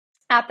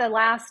at the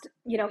last,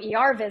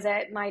 ER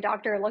visit, my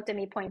doctor looked at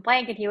me point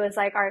blank and he was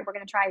like, all right, we're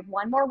going to try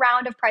one more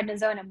round of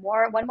prednisone and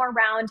one more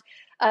round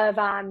of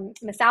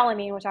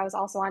mesalamine, which I was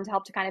also on to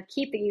help to kind of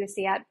keep the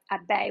UC at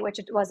bay, which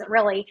it wasn't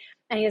really.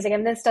 And he was like,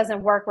 if this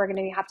doesn't work, we're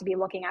going to have to be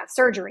looking at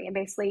surgery and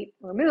basically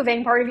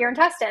removing part of your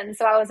intestine.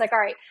 So I was like, all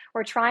right,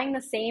 we're trying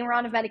the same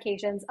round of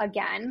medications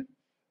again.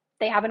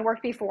 They haven't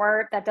worked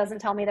before. That doesn't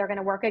tell me they're going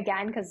to work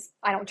again because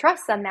I don't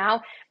trust them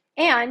now.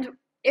 And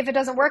if it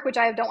doesn't work, which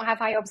I don't have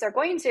high hopes they're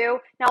going to,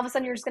 now all of a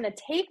sudden you're just going to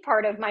take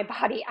part of my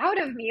body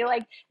out of me.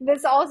 Like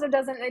this also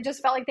doesn't, it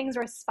just felt like things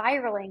were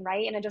spiraling,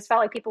 right? And it just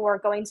felt like people were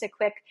going to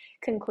quick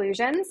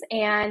conclusions.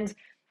 And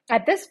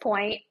at this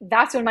point,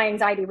 that's when my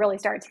anxiety really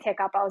started to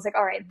kick up. I was like,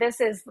 all right, this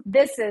is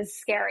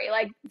scary.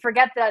 Like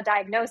forget the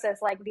diagnosis,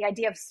 like the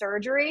idea of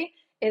surgery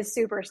is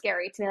super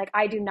scary to me. Like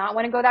I do not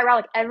want to go that route.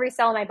 Like every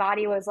cell in my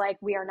body was like,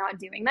 we are not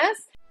doing this.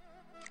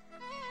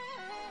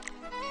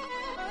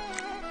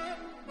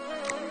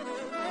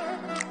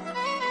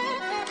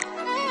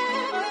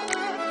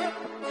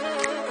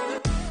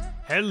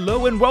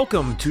 Hello and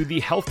welcome to the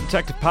Health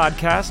Detective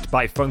Podcast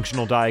by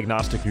Functional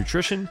Diagnostic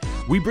Nutrition.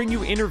 We bring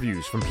you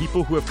interviews from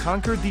people who have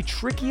conquered the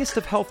trickiest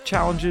of health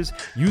challenges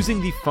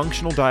using the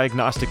functional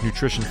diagnostic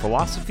nutrition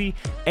philosophy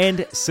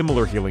and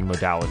similar healing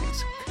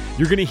modalities.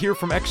 You're going to hear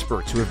from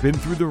experts who have been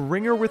through the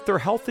ringer with their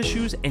health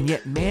issues and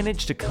yet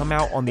managed to come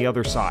out on the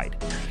other side.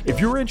 If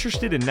you're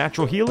interested in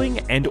natural healing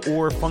and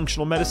or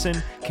functional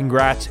medicine,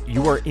 congrats,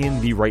 you are in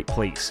the right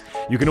place.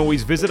 You can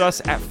always visit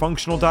us at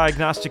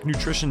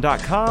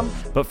functionaldiagnosticnutrition.com,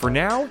 but for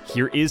now,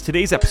 here is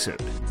today's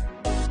episode.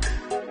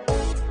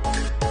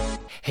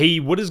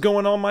 Hey, what is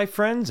going on, my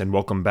friends, and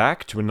welcome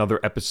back to another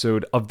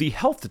episode of the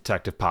Health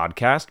Detective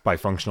Podcast by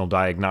Functional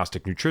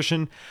Diagnostic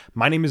Nutrition.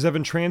 My name is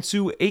Evan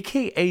Transu,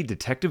 aka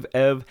Detective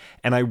Ev,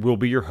 and I will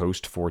be your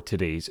host for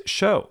today's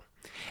show.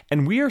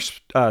 And we are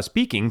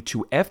speaking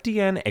to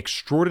FDN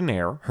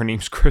extraordinaire. Her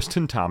name's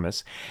Kristin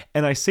Thomas,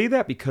 and I say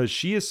that because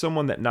she is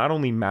someone that not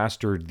only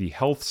mastered the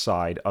health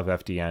side of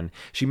FDN,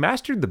 she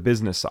mastered the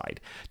business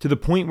side, to the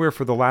point where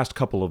for the last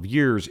couple of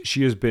years,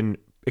 she has been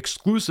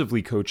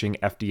exclusively coaching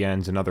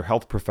FDNs and other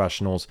health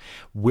professionals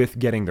with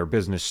getting their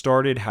business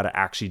started, how to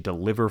actually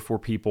deliver for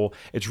people.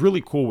 It's really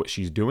cool what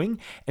she's doing.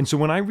 And so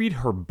when I read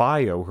her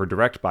bio, her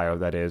direct bio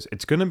that is,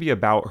 it's going to be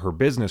about her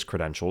business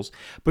credentials.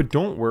 But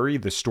don't worry,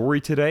 the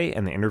story today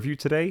and the interview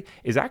today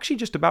is actually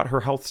just about her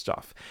health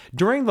stuff.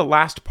 During the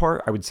last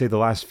part, I would say the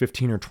last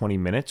 15 or 20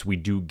 minutes, we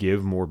do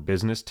give more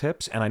business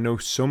tips. And I know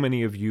so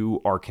many of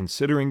you are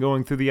considering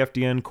going through the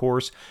FDN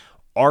course,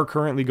 are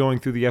currently going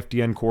through the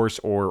FDN course,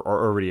 or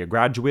are already a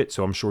graduate,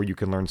 so I'm sure you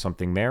can learn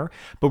something there.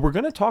 But we're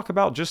going to talk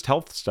about just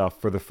health stuff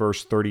for the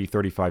first 30,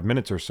 35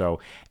 minutes or so,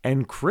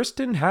 and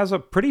Kristin has a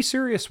pretty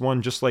serious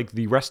one just like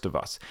the rest of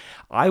us.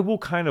 I will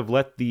kind of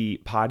let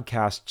the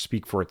podcast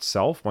speak for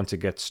itself once it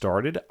gets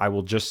started. I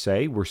will just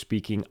say we're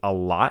speaking a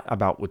lot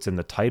about what's in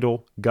the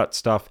title, gut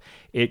stuff.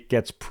 It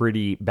gets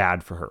pretty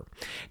bad for her.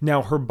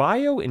 Now, her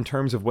bio in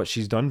terms of what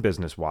she's done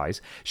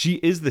business-wise, she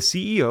is the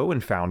CEO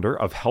and founder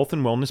of Health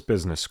and Wellness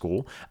Business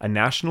School, a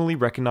nationally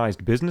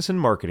recognized business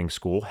and marketing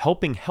school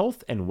helping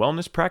health and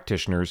wellness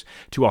practitioners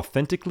to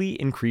authentically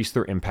increase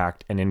their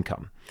impact and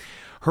income.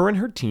 Her and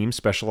her team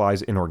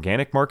specialize in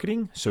organic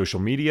marketing, social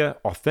media,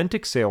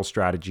 authentic sales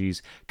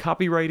strategies,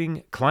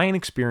 copywriting, client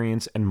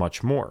experience, and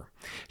much more.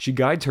 She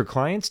guides her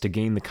clients to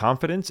gain the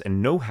confidence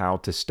and know-how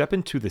to step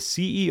into the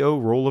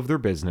CEO role of their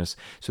business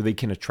so they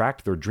can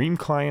attract their dream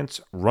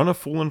clients, run a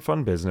full and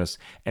fun business,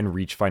 and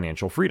reach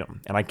financial freedom.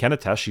 And I can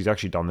attest she's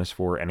actually done this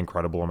for an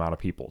incredible amount of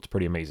people. It's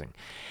pretty amazing.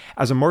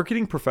 As a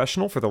marketing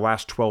professional for the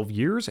last 12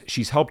 years,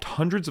 she's helped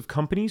hundreds of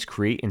companies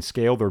create and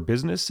scale their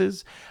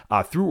businesses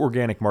through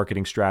organic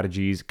marketing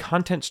strategies,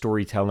 content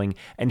storytelling,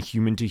 and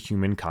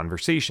human-to-human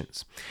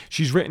conversations.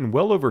 She's written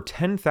well over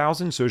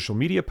 10,000 social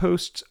media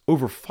posts,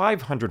 over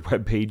 500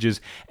 web pages,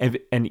 and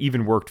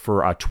even worked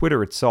for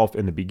Twitter itself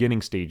in the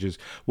beginning stages.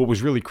 What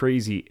was really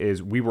crazy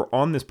is we were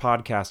on this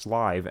podcast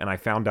live, and I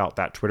found out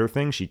that Twitter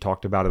thing. She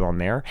talked about it on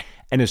there.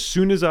 And as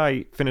soon as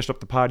I finished up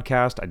the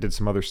podcast, I did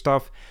some other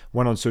stuff,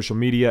 went on social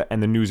media,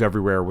 and the news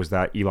everywhere was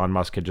that Elon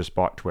Musk had just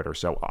bought Twitter.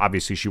 So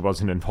obviously she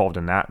wasn't involved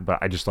in that, but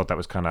I just thought that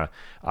was kind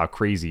of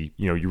crazy.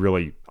 You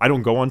know, I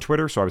don't go on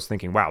Twitter, so I was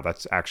thinking, wow,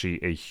 that's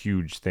actually a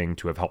huge thing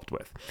to have helped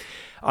with.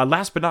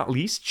 Last but not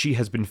least, she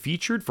has been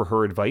featured for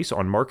her advice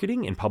on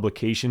marketing in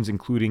publications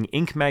including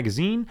Inc.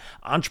 magazine,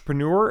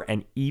 Entrepreneur,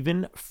 and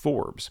even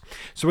Forbes.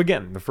 So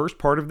again, the first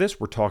part of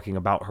this, we're talking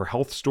about her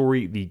health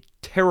story, the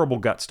terrible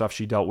gut stuff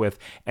she dealt with,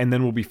 and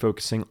then we'll be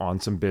focusing on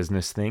some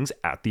business things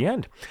at the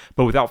end.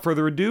 But without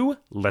further ado,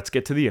 let's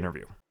get to the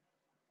interview.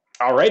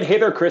 All right. Hey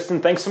there,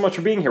 Kristin. Thanks so much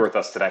for being here with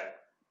us today.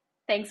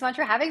 Thanks so much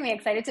for having me.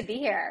 Excited to be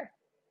here.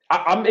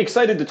 I'm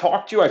excited to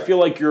talk to you. I feel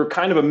like you're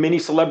kind of a mini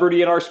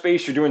celebrity in our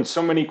space. You're doing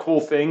so many cool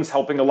things,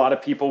 helping a lot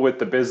of people with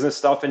the business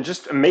stuff and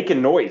just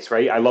making noise,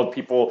 right? I love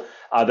people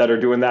that are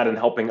doing that and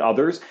helping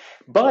others.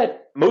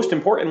 But most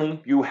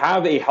importantly, you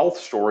have a health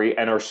story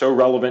and are so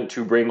relevant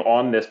to bring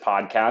on this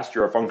podcast.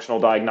 You're a functional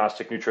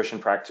diagnostic nutrition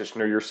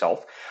practitioner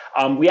yourself.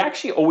 We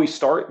actually always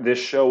start this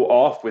show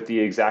off with the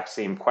exact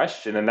same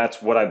question, and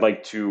that's what I'd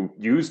like to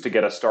use to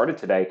get us started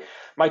today.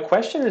 My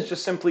question is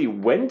just simply,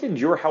 when did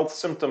your health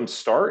symptoms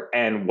start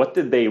and what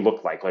did they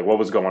look like? Like, what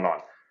was going on?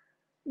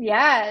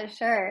 Yeah,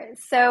 sure.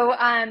 So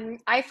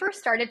I first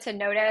started to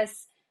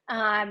notice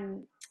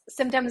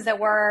symptoms that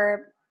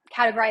were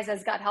categorized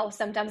as gut health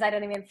symptoms. I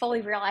didn't even fully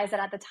realize it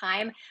at the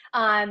time.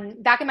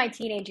 Back in my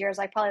teenage years,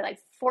 like probably like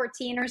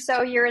 14 or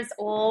so years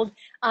old,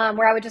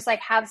 where I would just like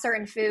have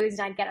certain foods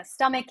and I'd get a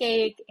stomach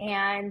ache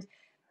and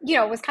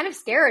was kind of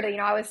scared.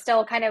 I was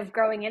still kind of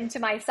growing into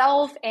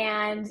myself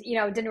and,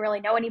 didn't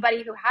really know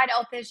anybody who had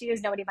health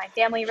issues. Nobody in my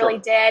family really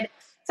Sure. did.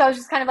 So I was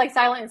just kind of like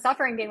silent and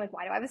suffering, being like,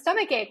 why do I have a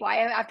stomach ache? Why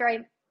after I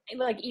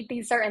like eat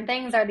these certain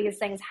things are these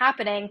things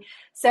happening?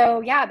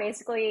 So yeah,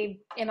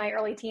 basically in my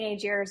early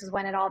teenage years is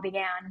when it all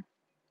began.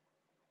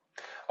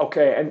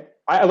 Okay, and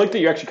I like that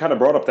you actually kind of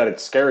brought up that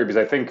it's scary because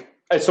I think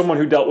as someone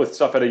who dealt with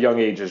stuff at a young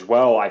age as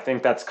well, I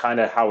think that's kind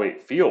of how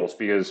it feels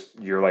because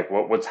you're like,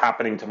 what's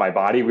happening to my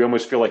body? We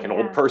almost feel like an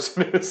old Yeah.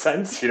 person in a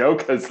sense,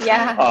 because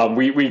Yeah.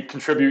 we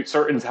contribute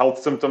certain health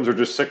symptoms or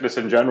just sickness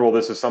in general.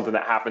 This is something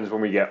that happens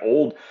when we get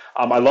old.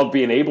 I love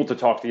being able to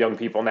talk to young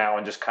people now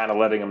and just kind of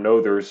letting them know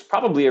there's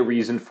probably a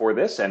reason for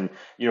this, and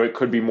it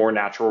could be more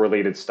natural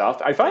related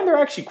stuff. I find they're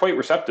actually quite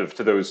receptive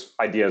to those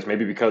ideas,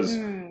 maybe because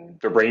Mm.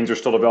 their brains are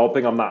still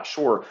developing. I'm not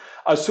sure.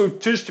 So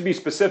just to be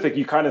specific,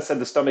 you kind of said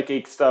the stomach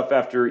ache stuff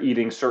after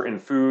eating certain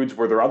foods.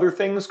 Were there other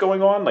things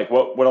going on? Like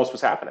what else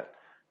was happening?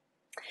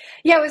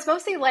 Yeah, it was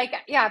mostly like,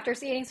 yeah, after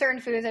eating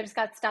certain foods, I just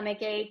got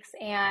stomach aches.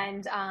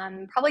 And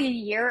probably a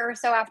year or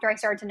so after I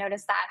started to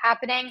notice that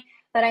happening,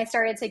 then I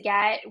started to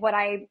get what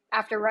I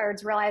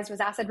afterwards realized was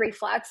acid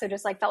reflux. So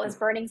just like felt this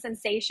burning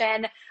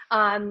sensation.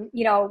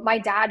 My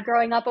dad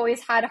growing up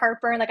always had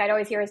heartburn. Like I'd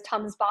always hear his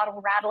Tums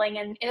bottle rattling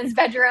in his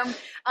bedroom,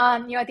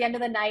 at the end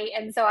of the night.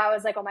 And so I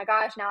was like, oh my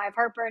gosh, now I have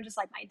heartburn just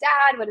like my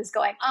dad. What is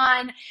going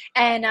on?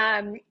 And,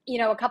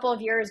 a couple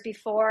of years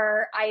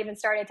before I even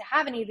started to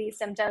have any of these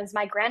symptoms,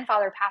 my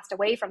grandfather passed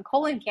away from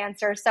colon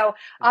cancer. So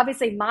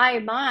obviously my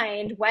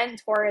mind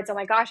went towards, oh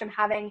my gosh, I'm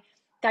having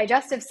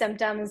digestive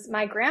symptoms.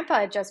 My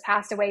grandpa just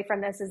passed away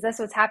from this. Is this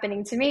what's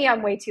happening to me?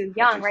 I'm way too Oh,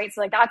 young, geez. right? So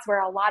like that's where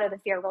a lot of the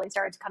fear really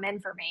started to come in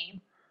for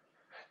me.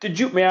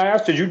 May I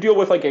ask, did you deal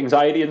with like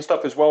anxiety and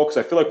stuff as well? Because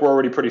I feel like we're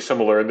already pretty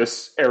similar in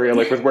this area,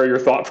 like with where your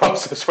thought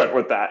process went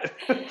with that.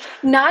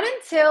 Not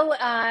until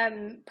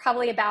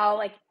probably about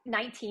like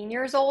 19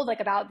 years old, like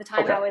about the time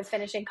I Okay. was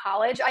finishing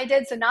college, I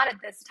did. So not at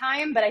this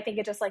time, but I think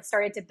it just like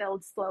started to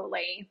build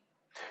slowly.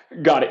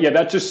 Got it. Yeah,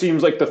 that just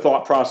seems like the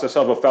thought process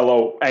of a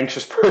fellow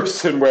anxious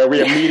person where we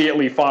Yeah,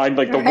 immediately find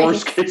like the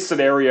worst right, case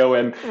scenario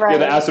and the right.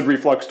 acid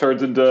reflux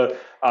turns into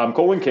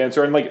colon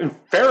cancer. And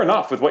fair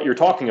enough with what you're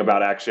talking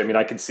about, actually. I mean,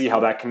 I can see how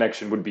that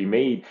connection would be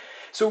made.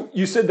 So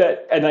you said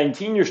that at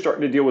 19, you're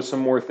starting to deal with some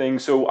more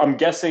things. So I'm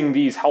guessing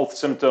these health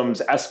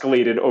symptoms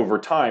escalated over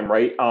time,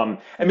 right? And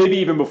maybe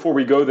even before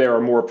we go there,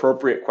 a more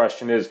appropriate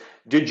question is,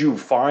 did you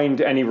find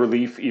any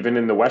relief even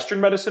in the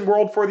Western medicine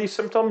world for these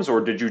symptoms,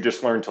 or did you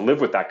just learn to live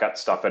with that gut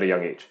stuff at a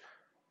young age?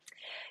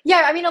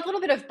 Yeah, I mean, a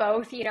little bit of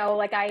both,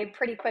 like I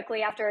pretty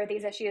quickly after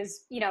these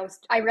issues,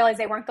 I realized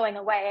they weren't going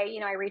away.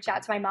 I reached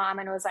out to my mom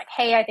and was like,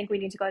 hey, I think we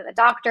need to go to the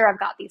doctor. I've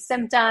got these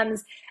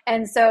symptoms.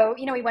 And so,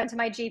 we went to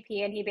my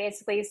GP and he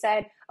basically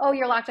said, oh,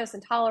 you're lactose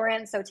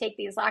intolerant. So take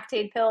these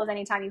lactate pills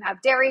anytime you have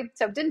dairy.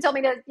 So didn't tell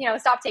me to,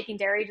 stop taking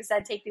dairy, just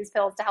said take these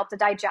pills to help to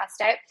digest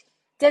it.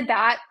 Did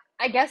that.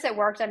 I guess it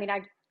worked. I mean,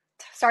 I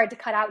started to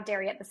cut out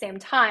dairy at the same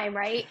time,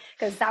 right?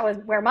 Because that was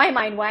where my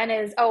mind went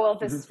is, oh, well, if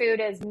this food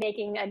is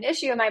making an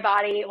issue in my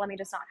body, let me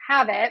just not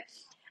have it.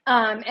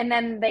 And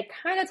then they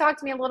kind of talked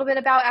to me a little bit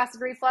about acid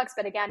reflux,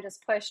 but again,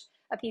 just pushed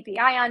a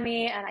PPI on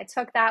me. And I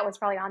took that, was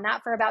probably on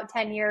that for about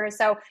 10 years.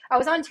 So I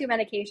was on two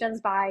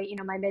medications by,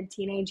 my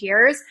mid-teenage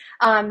years.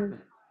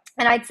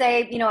 And I'd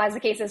say, as the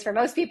case is for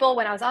most people,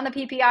 when I was on the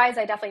PPIs,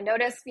 I definitely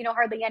noticed,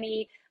 hardly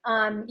any,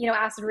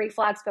 acid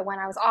reflux. But when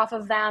I was off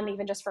of them,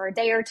 even just for a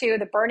day or two,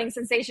 the burning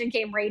sensation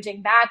came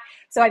raging back.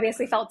 So I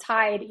basically felt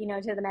tied, to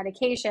the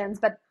medications.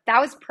 But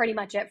that was pretty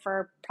much it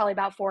for probably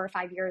about 4 or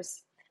 5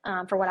 years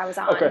for what I was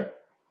Okay. on.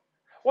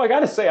 Well, I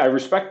got to say, I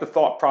respect the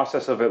thought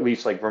process of at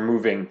least like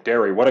removing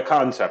dairy. What a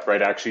concept,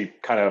 right? Actually,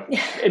 kind of,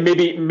 and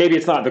maybe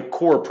it's not the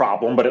core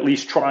problem, but at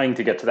least trying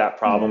to get to that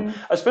problem,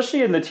 Mm-hmm.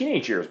 especially in the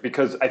teenage years,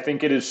 because I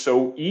think it is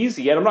so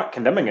easy. And I'm not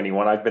condemning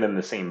anyone. I've been in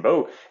the same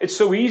boat. It's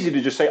so easy to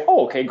just say,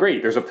 "Oh, okay,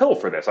 great. There's a pill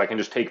for this. I can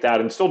just take that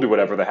and still do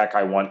whatever the heck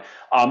I want."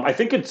 I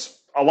think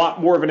it's a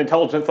lot more of an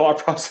intelligent thought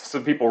process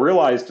than people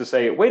realize to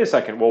say, "Wait a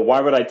second. Well,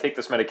 why would I take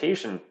this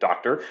medication,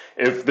 doctor,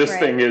 if this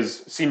thing Right.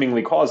 is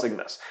seemingly causing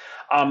this?"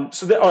 All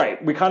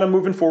right, we kind of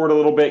moving forward a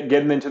little bit,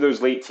 getting into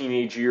those late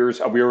teenage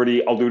years. We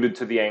already alluded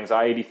to the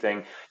anxiety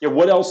thing. Yeah,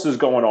 what else is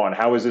going on?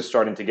 How is this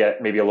starting to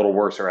get maybe a little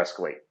worse or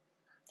escalate?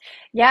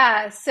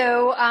 Yeah,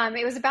 so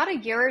it was about a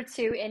year or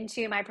two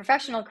into my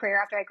professional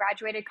career after I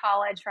graduated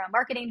college from a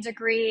marketing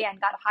degree and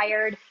got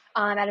hired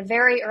at a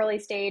very early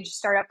stage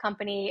startup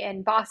company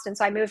in Boston.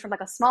 So I moved from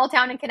like a small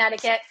town in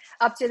Connecticut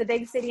up to the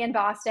big city in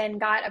Boston,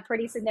 got a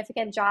pretty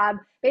significant job,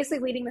 basically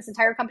leading this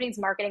entire company's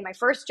marketing, my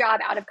first job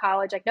out of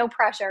college, like no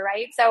pressure,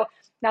 right? So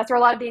that's where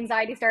a lot of the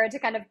anxiety started to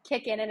kind of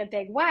kick in a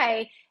big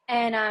way.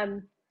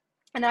 And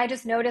then I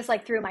just noticed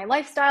like through my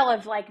lifestyle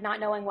of like not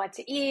knowing what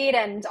to eat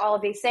and all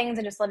of these things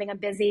and just living a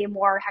busy,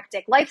 more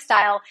hectic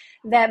lifestyle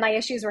that my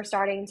issues were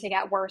starting to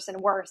get worse and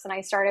worse. And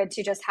I started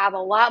to just have a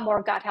lot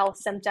more gut health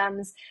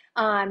symptoms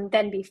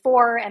than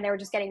before. And they were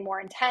just getting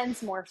more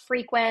intense, more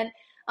frequent.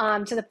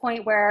 To the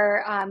point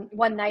where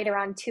one night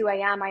around 2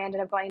 a.m., I ended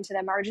up going to the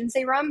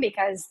emergency room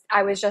because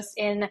I was just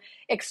in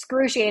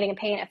excruciating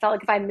pain. It felt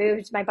like if I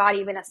moved my body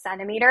even a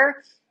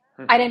centimeter,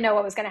 I didn't know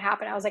what was going to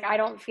happen. I was like, I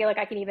don't feel like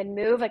I can even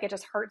move. Like it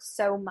just hurts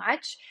so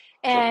much.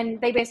 Sure. And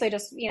they basically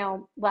just,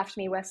 left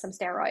me with some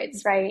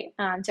steroids, right?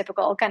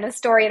 Typical kind of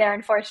story there,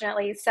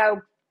 unfortunately. So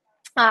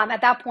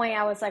at that point,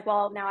 I was like,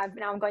 well, now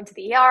I'm going to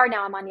the ER.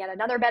 Now I'm on yet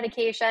another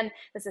medication.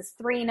 This is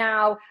 3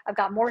 now. I've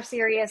got more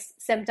serious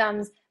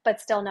symptoms, but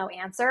still no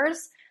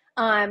answers.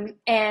 And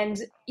then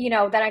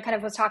I kind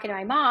of was talking to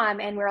my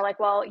mom, and we were like,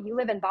 well, you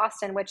live in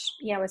Boston, which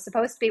is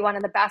supposed to be one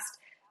of the best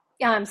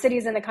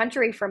cities in the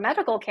country for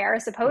medical care,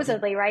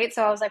 supposedly, right?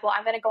 So I was like, well,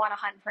 I'm going to go on a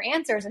hunt for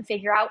answers and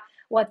figure out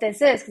what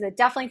this is, because it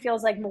definitely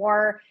feels like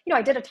more,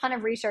 I did a ton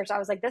of research. I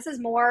was like, this is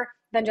more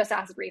than just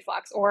acid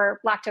reflux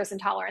or lactose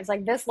intolerance.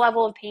 Like this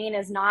level of pain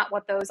is not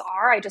what those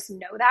are. I just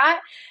know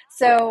that.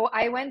 So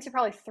I went to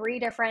probably 3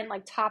 different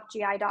like top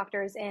GI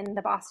doctors in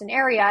the Boston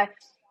area,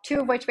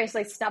 2 of which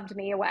basically snubbed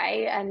me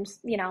away and,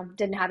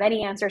 didn't have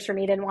any answers for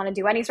me, didn't want to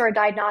do any sort of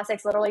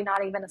diagnostics, literally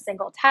not even a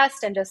single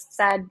test, and just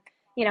said,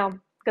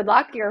 good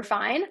luck, you're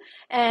fine.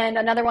 And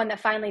another one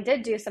that finally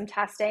did do some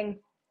testing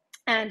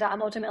and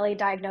ultimately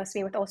diagnosed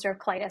me with ulcerative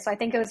colitis. So I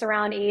think it was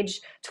around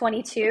age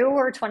 22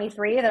 or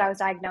 23 that I was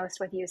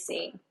diagnosed with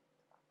UC.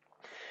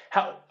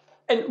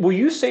 And will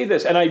you say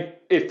this? And I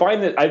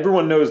find that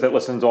everyone knows that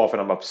listens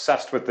often. I'm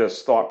obsessed with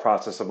this thought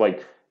process of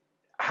like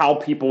how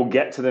people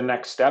get to the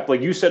next step.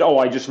 Like you said, oh,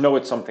 I just know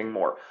it's something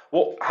more.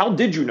 Well, how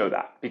did you know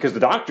that? Because the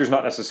doctor's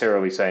not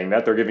necessarily saying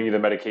that. They're giving you the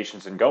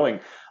medications and going.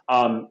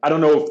 I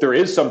don't know if there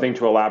is something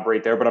to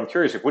elaborate there, but I'm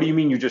curious. Like, what do you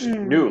mean you just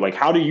knew? Like,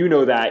 how do you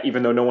know that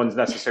even though no one's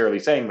necessarily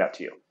saying that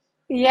to you?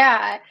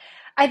 Yeah.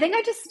 I think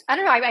I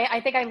don't know.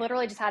 I think I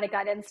literally just had a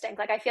gut instinct.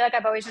 Like, I feel like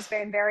I've always just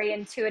been very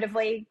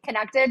intuitively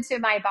connected to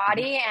my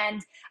body.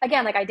 And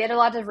again, like I did a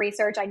lot of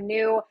research. I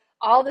knew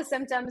all the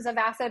symptoms of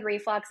acid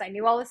reflux. I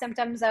knew all the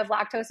symptoms of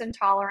lactose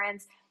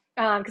intolerance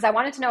because I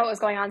wanted to know what was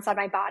going on inside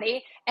my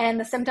body. And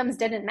the symptoms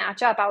didn't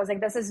match up. I was like,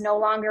 this is no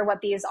longer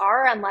what these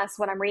are unless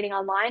what I'm reading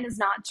online is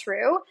not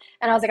true.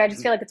 And I was like, I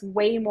just feel like it's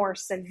way more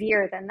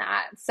severe than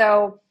that.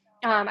 So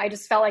I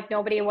just felt like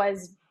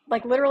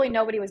literally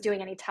nobody was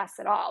doing any tests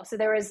at all. So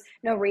there was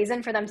no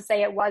reason for them to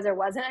say it was or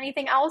wasn't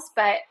anything else,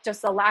 but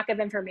just the lack of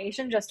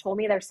information just told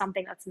me there's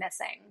something that's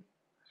missing.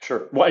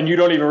 Sure. Well, and you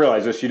don't even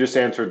realize this. You just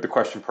answered the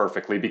question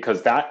perfectly,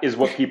 because that is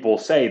what people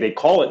say. They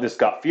call it this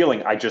gut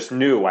feeling. I just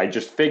knew, I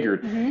just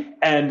figured.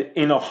 And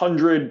in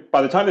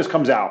by the time this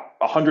comes out,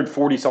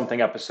 140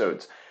 something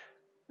episodes,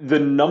 the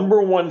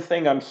number one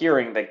thing I'm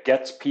hearing that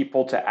gets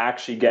people to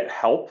actually get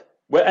help,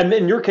 well, and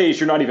in your case,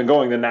 you're not even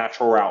going the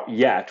natural route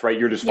yet, right?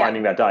 You're just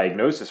finding that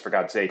diagnosis, for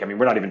God's sake. I mean,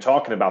 we're not even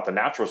talking about the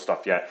natural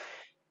stuff yet.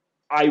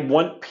 I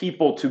want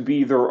people to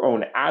be their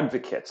own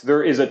advocates.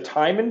 There is a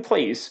time and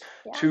place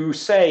to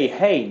say,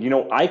 hey,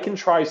 I can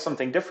try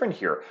something different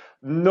here.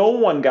 No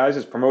one, guys,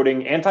 is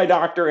promoting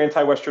anti-doctor,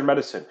 anti-Western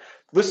medicine.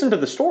 Listen to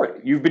the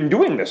story. You've been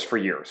doing this for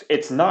years.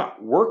 It's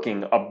not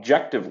working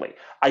objectively.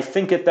 I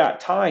think at that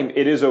time,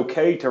 it is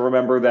okay to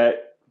remember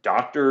that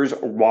doctors,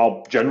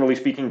 while generally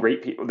speaking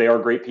great people, they are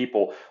great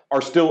people,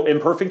 are still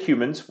imperfect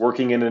humans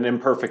working in an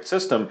imperfect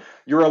system.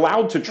 You're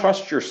allowed to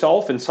trust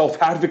yourself and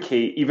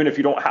self-advocate even if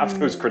you don't have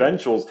those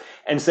credentials,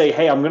 and say,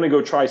 hey, I'm going to go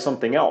try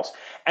something else.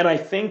 And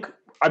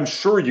I'm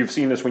sure you've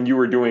seen this when you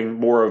were doing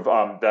more of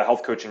the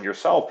health coaching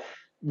yourself.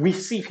 We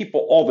see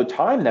people all the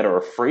time that are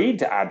afraid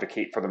to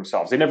advocate for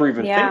themselves. They never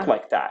even think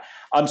like that.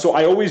 So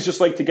I always just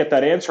like to get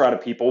that answer out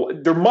of people.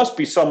 There must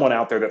be someone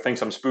out there that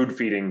thinks I'm spoon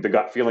feeding the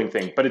gut feeling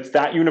thing, but it's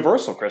that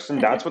universal, Kristin.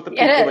 That's what the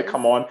people that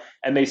come on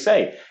and they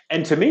say.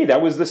 And to me,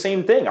 that was the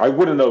same thing. I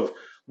wouldn't have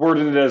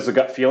worded it as a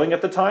gut feeling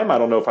at the time. I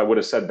don't know if I would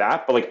have said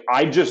that, but like,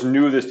 I just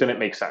knew this didn't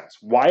make sense.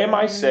 Why am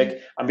I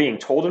sick? I'm being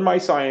told in my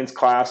science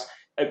class,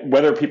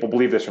 whether people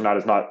believe this or not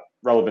is not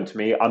relevant to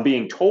me. I'm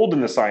being told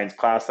in the science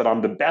class that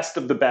I'm the best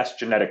of the best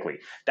genetically.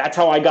 That's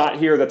how I got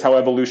here. That's how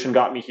evolution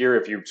got me here.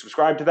 If you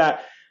subscribe to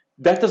that,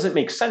 that doesn't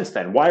make sense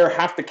then. Why are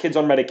half the kids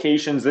on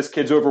medications? This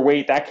kid's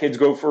overweight. That kid's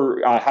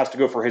has to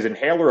go for his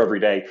inhaler every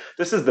day.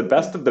 This is the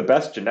best of the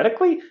best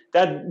genetically?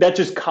 That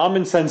just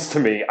common sense to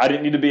me. I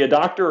didn't need to be a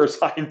doctor or a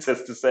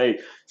scientist to say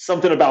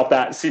something about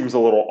that seems a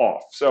little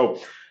off. So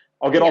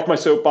I'll get off my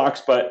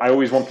soapbox, but I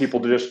always want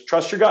people to just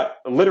trust your gut,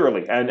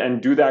 literally,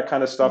 and do that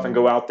kind of stuff and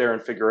go out there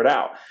and figure it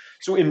out.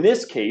 So in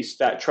this case,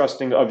 that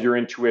trusting of your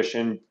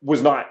intuition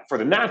was not for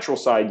the natural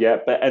side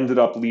yet, but ended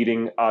up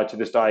leading to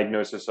this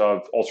diagnosis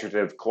of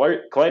ulcerative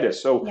colitis.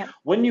 So Yep.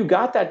 when you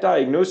got that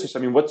diagnosis, I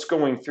mean, what's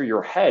going through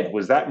your head?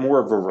 Was that more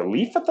of a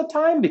relief at the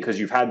time because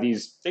you've had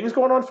these things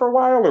going on for a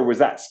while, or was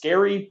that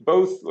scary?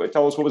 Both?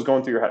 Tell us what was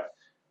going through your head.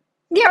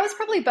 Yeah, it was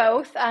probably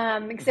both.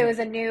 Because it was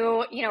a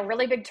new,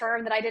 really big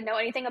term that I didn't know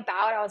anything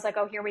about. I was like,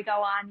 oh, here we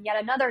go on yet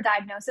another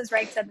diagnosis,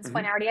 right? Because at this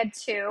point I already had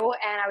two,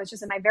 and I was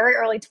just in my very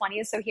early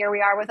 20s. So here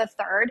we are with a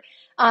third.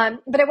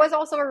 But it was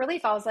also a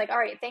relief. I was like, all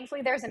right,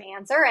 thankfully there's an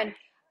answer. And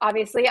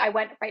obviously I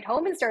went right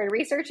home and started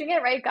researching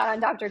it, right? Got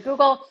on Dr.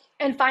 Google.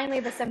 And finally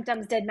the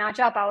symptoms did match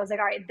up. I was like,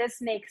 all right,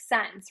 this makes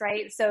sense,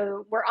 right?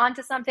 So we're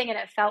onto something. And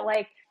it felt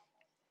like,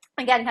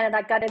 again, kind of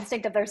that gut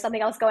instinct of there's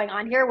something else going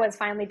on here was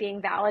finally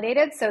being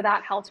validated. So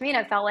that helped me. And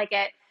it felt like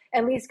it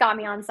at least got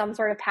me on some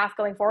sort of path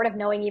going forward of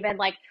knowing even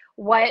like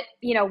what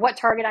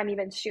target I'm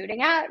even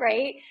shooting at.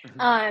 Right.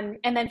 And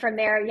then from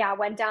there, yeah,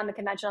 went down the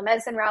conventional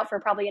medicine route for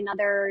probably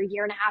another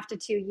 1.5 to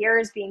 2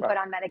 years, being put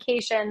on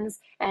medications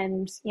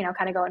and,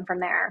 kind of going from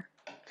there.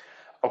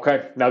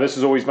 Okay. Now, this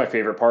is always my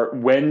favorite part.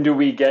 When do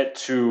we get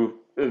to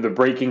the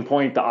breaking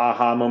point, the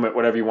aha moment,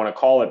 whatever you want to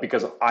call it?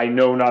 Because I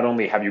know not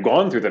only have you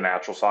gone through the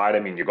natural side, I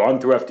mean, you've gone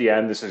through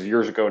FDN, this is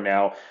years ago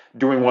now,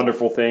 doing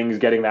wonderful things,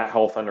 getting that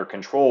health under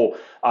control.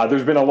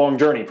 There's been a long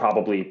journey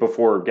probably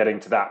before getting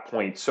to that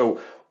point.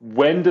 So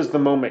when does the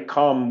moment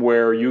come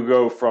where you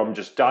go from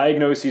just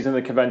diagnoses in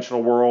the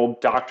conventional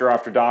world, doctor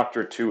after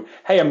doctor, to,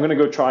 hey, I'm going to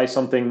go try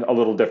something a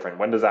little different?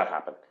 When does that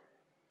happen?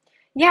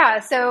 Yeah,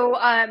 so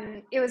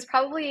it was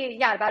probably,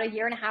 about 1.5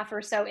 years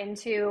or so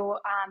into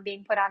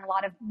being put on a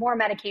lot of more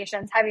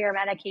medications, heavier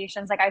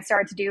medications. Like I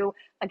started to do,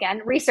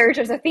 again, research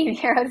as a theme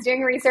here. I was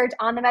doing research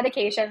on the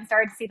medications,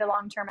 started to see the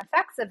long-term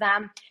effects of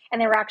them.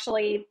 And they were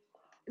actually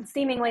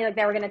seemingly like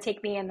they were going to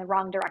take me in the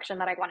wrong direction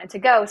that I wanted to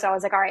go. So I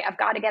was like, all right, I've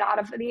got to get out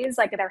of these.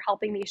 Like they're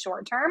helping me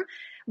short term.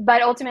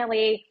 But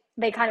ultimately,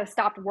 they kind of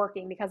stopped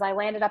working because I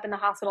landed up in the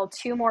hospital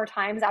 2 more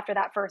times after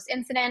that first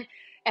incident.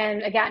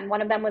 And again,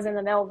 one of them was in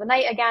the middle of the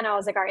night. Again, I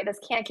was like, all right, this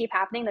can't keep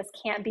happening. This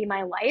can't be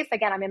my life.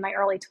 Again, I'm in my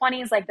early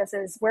 20s. Like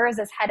where is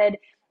this headed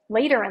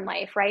later in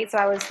life? Right. So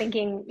I was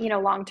thinking,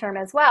 long term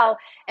as well.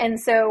 And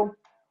so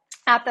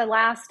at the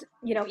last,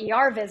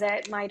 ER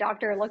visit, my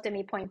doctor looked at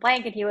me point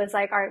blank and he was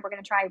like, all right, we're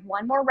going to try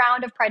one more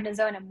round of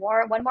prednisone and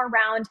one more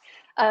round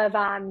of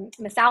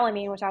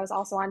mesalamine, which I was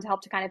also on to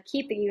help to kind of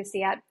keep the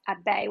UC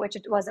at bay, which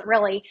it wasn't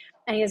really.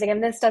 And he was like,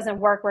 if this doesn't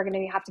work, we're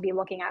going to have to be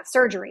looking at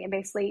surgery and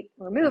basically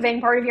removing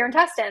part of your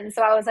intestines.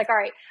 So I was like, all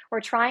right,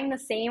 we're trying the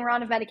same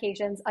round of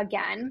medications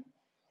again.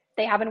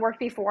 They haven't worked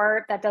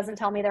before. That doesn't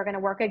tell me they're going to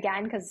work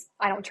again because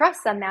I don't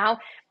trust them now.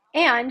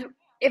 And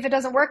if it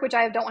doesn't work, which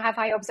I don't have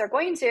high hopes they're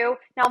going to,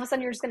 now all of a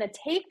sudden you're just going to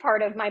take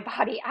part of my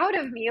body out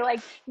of me. Like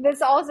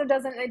this also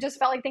doesn't, it just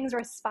felt like things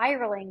were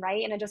spiraling,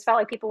 right? And it just felt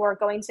like people were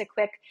going to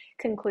quick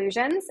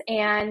conclusions.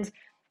 And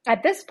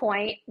at this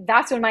point,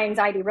 that's when my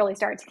anxiety really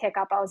started to kick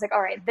up. I was like,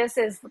 all right, this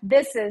is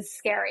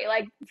scary.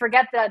 Like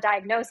forget the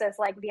diagnosis,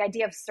 like the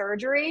idea of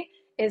surgery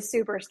is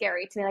super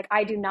scary to me. Like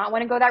I do not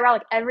want to go that route.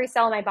 Like every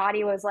cell in my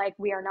body was like,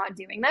 we are not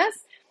doing this.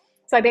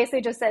 So I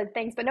basically just said,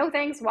 thanks, but no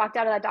thanks, walked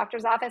out of that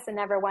doctor's office and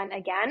never went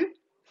again.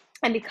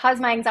 And because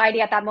my anxiety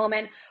at that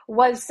moment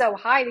was so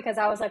high, because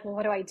I was like, well,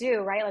 what do I do?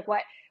 Right? Like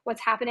what's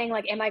happening?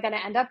 Like, am I going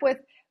to end up with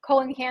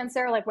colon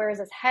cancer? Like, where is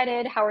this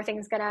headed? How are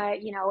things going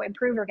to,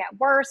 improve or get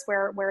worse?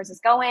 Where is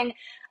this going?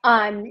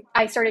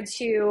 I started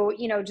to,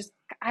 just,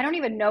 I don't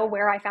even know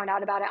where I found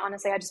out about it.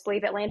 Honestly, I just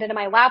believe it landed in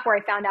my lap where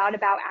I found out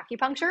about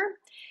acupuncture.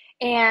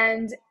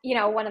 And,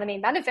 one of the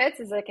main benefits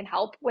is it can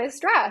help with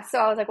stress. So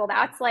I was like, well,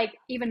 that's like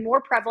even more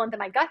prevalent than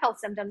my gut health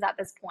symptoms at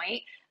this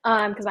point.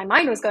 Because my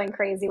mind was going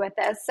crazy with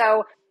this.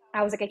 So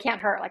I was like, it can't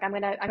hurt. Like, I'm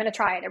going to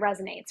try it. It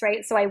resonates.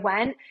 Right. So I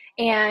went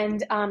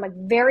and, my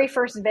very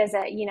first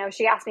visit,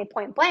 she asked me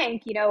point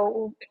blank,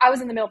 I was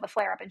in the middle of a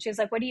flare up and she was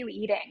like, what are you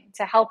eating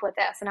to help with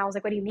this? And I was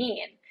like, what do you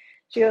mean?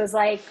 She was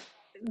like,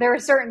 there are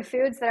certain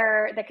foods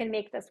that can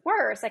make this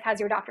worse. Like, has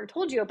your doctor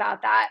told you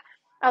about that?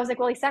 I was like,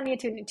 well, he sent me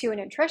to a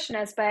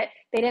nutritionist, but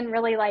they didn't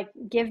really like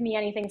give me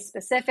anything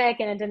specific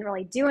and it didn't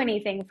really do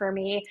anything for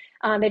me.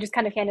 They just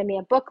kind of handed me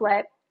a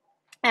booklet.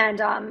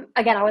 And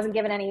again, I wasn't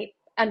given any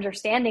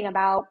understanding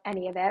about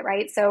any of it,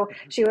 right? So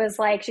she was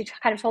like, she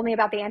kind of told me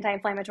about the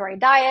anti-inflammatory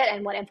diet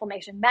and what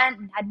inflammation meant,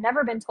 and had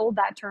never been told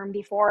that term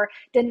before,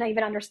 didn't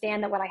even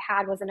understand that what I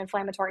had was an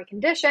inflammatory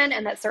condition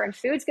and that certain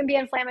foods can be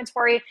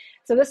inflammatory.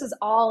 So this is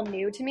all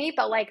new to me,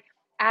 but like,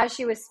 as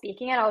she was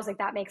speaking it, I was like,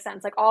 that makes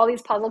sense. Like all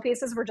these puzzle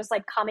pieces were just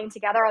like coming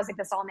together. I was like,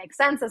 this all makes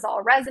sense. This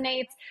all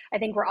resonates. I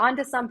think we're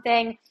onto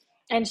something.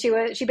 And she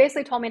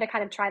basically told me to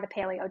kind of try the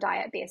paleo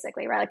diet,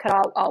 basically, right? Like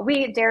cut all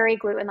wheat, dairy,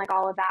 gluten, like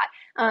all of that.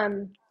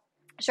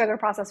 Sugar,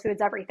 processed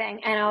foods,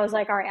 everything. And I was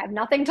like, all right, I have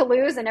nothing to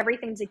lose and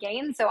everything to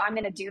gain. So I'm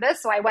going to do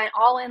this. So I went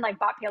all in, like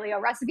bought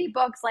paleo recipe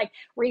books, like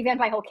revamped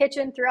my whole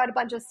kitchen, threw out a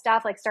bunch of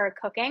stuff, like started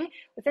cooking.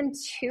 Within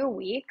 2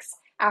 weeks,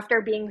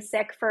 after being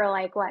sick for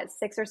like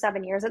 6 or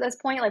 7 years at this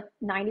point, like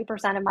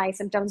 90% of my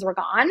symptoms were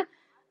gone.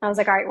 I was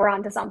like, all right, we're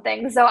on to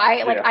something. So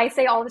I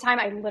say all the time,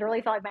 I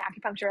literally felt like my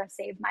acupuncturist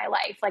saved my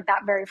life, like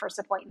that very first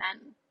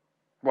appointment.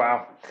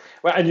 Wow.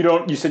 Well, and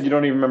you said you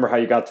don't even remember how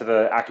you got to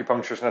the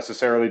acupuncturist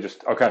necessarily.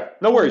 Just, okay.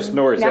 No worries.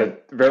 No worries. Yeah.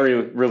 Very,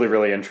 really,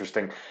 really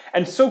interesting.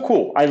 And so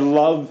cool. I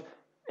love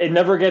it.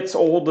 Never gets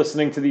old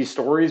listening to these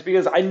stories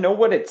because I know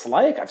what it's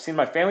like. I've seen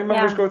my family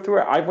members Yeah. go through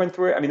it. I went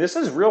through it. I mean, this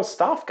is real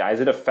stuff,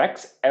 guys. It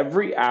affects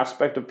every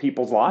aspect of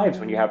people's lives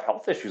when you have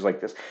health issues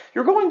like this.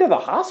 You're going to the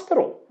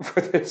hospital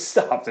for this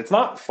stuff. It's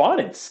not fun.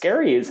 It's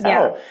scary as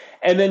hell. Yeah.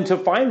 And then to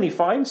finally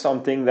find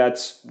something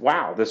that's,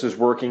 wow, this is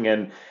working.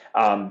 And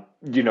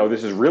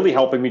this is really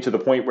helping me to the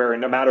point where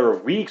in a matter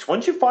of weeks,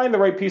 once you find the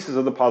right pieces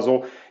of the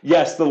puzzle,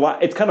 yes,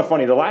 it's kind of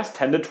funny. The last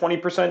 10 to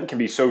 20% can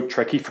be so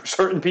tricky for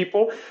certain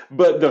people,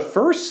 but the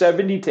first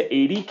 70 to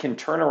 80 can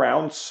turn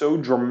around so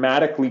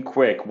dramatically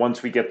quick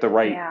once we get the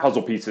right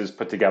puzzle pieces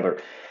put together.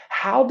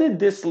 How did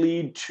this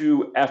lead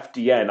to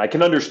FDN? I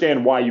can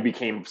understand why you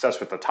became obsessed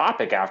with the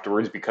topic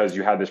afterwards because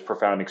you had this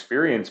profound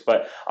experience,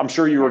 but I'm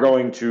sure you were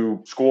going to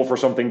school for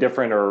something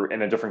different or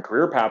in a different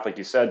career path, like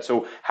you said.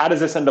 So how does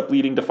this end up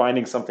leading to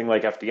finding something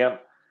like FDN?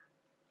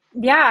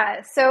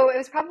 Yeah, so it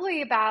was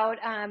probably about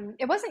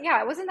it wasn't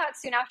that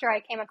soon after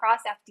I came across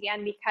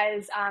FDN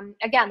because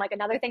again, like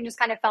another thing just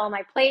kind of fell on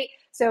my plate.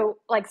 So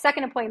like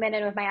second appointment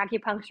in with my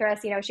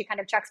acupuncturist, she kind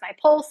of checks my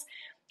pulse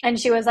and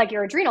she was like,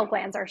 your adrenal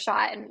glands are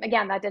shot. And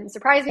again, that didn't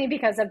surprise me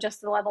because of just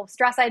the level of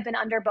stress I'd been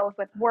under, both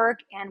with work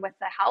and with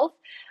the health.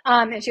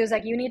 And she was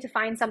like, you need to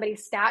find somebody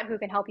stat who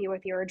can help you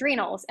with your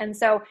adrenals. And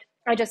so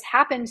I just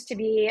happened to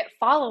be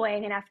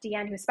following an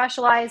FDN who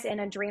specialized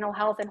in adrenal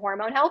health and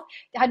hormone health.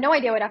 I had no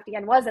idea what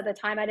FDN was at the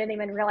time. I didn't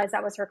even realize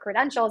that was her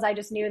credentials. I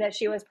just knew that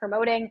she was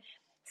promoting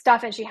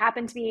stuff and she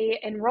happened to be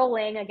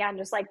enrolling, again,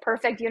 just like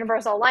perfect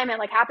universal alignment,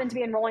 like happened to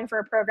be enrolling for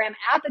a program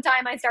at the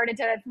time I started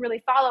to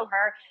really follow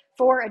her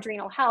for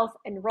adrenal health,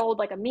 enrolled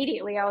like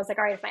immediately. I was like,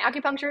 all right, if my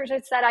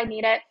acupuncturist said I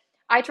need it,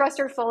 I trust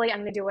her fully. I'm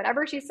going to do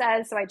whatever she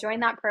says. So I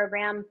joined that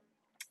program,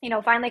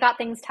 finally got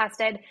things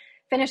tested,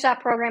 finished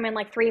that program in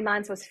like 3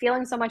 months, was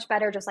feeling so much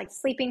better, just like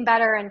sleeping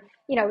better, and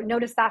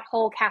noticed that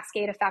whole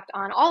cascade effect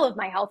on all of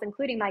my health,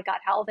 including my gut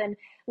health, and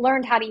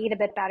learned how to eat a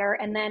bit better.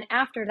 And then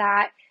after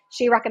that,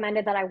 she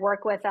recommended that I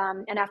work with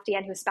an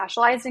FDN who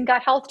specialized in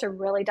gut health to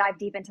really dive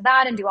deep into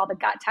that and do all the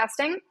gut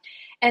testing.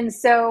 And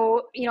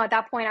so, at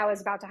that point, I was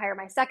about to hire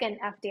my second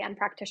FDN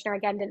practitioner.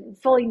 Again, didn't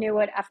fully knew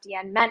what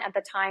FDN meant at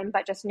the time,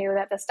 but just knew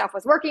that this stuff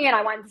was working and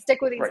I wanted to stick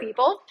with these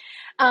people.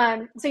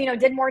 So,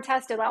 did more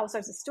tests, did all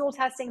sorts of stool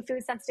testing,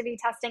 food sensitivity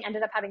testing,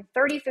 ended up having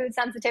 30 food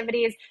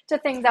sensitivities to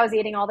things I was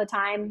eating all the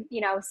time.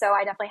 So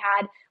I definitely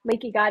had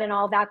leaky gut and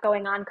all that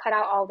going on, cut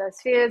out all those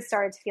foods,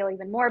 started to feel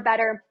even more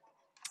better.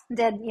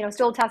 Did,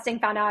 stool testing,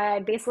 found out I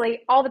had basically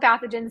all the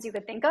pathogens you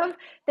could think of,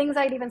 things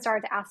I'd even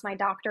started to ask my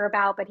doctor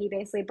about, but he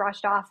basically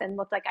brushed off and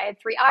looked like I had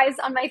 3 eyes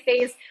on my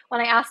face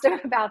when I asked him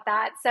about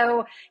that.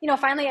 So,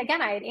 finally,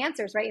 again, I had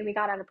answers, right? And we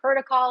got on a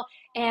protocol.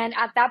 And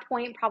at that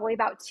point, probably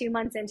about 2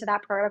 months into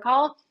that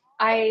protocol,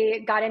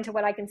 I got into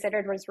what I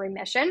considered was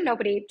remission.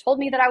 Nobody told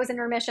me that I was in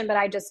remission, but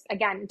I just,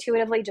 again,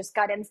 intuitively, just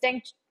gut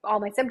instinct, all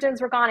my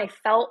symptoms were gone. I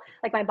felt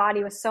like my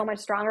body was so much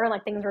stronger,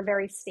 like things were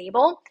very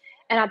stable.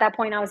 And at that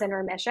point, I was in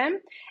remission.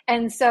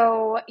 And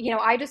so,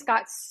 I just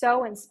got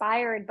so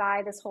inspired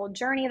by this whole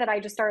journey that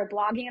I just started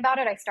blogging about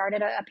it. I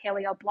started a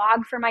paleo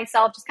blog for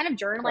myself, just kind of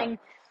journaling,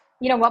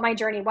 what my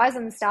journey was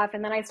and stuff.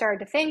 And then I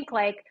started to think,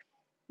 like,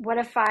 what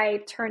if I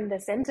turned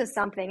this into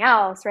something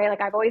else, right?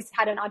 Like, I've always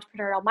had an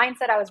entrepreneurial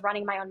mindset. I was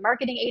running my own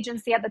marketing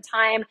agency at the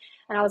time.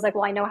 And I was like,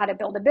 well, I know how to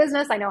build a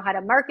business. I know how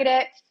to market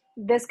it.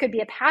 This could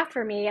be a path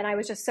for me. And I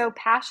was just so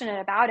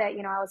passionate about it.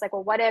 I was like,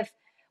 well, what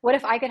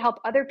if I could help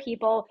other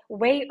people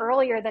way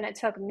earlier than it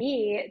took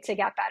me to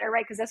get better,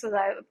 right? Because this was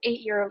a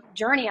 8-year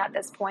journey at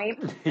this point.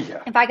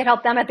 Yeah. If I could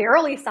help them at the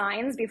early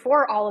signs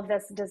before all of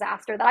this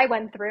disaster that I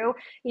went through,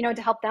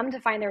 to help them to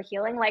find their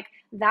healing, like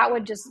that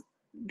would just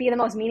be the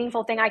most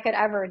meaningful thing I could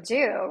ever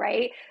do,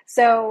 right?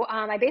 So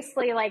I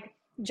basically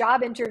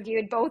job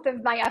interviewed both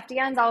of my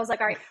FDNs. I was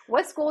like, all right,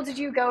 what school did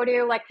you go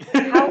to? Like,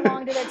 how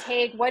long did it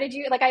take? What did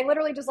you, I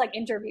literally just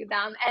interviewed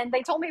them, and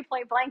they told me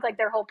point blank,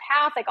 their whole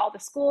path, all the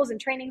schools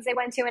and trainings they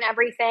went to and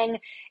everything.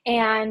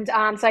 And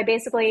so I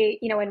basically,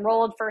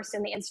 enrolled first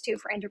in the Institute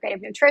for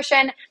Integrative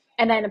Nutrition,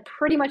 and then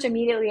pretty much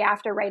immediately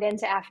after right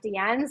into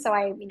FDN. So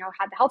I,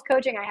 had the health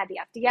coaching, I had the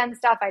FDN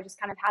stuff. I just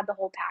kind of had the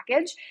whole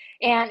package,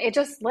 and it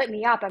just lit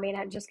me up. I mean,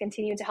 it just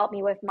continued to help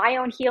me with my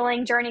own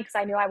healing journey because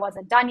I knew I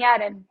wasn't done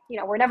yet. And,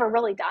 we're never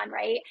really done,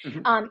 right?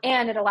 Mm-hmm.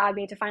 And it allowed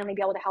me to finally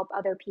be able to help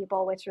other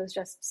people, which was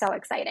just so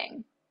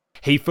exciting.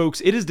 Hey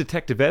folks, it is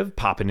Detective Ev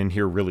popping in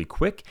here really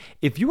quick.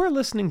 If you are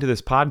listening to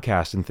this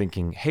podcast and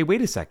thinking, hey,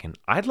 wait a second,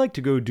 I'd like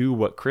to go do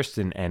what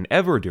Kristin and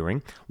Ev are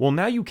doing, well,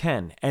 now you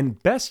can.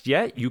 And best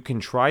yet, you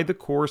can try the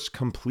course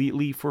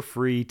completely for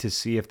free to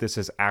see if this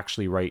is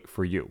actually right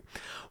for you.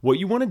 What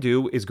you want to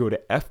do is go to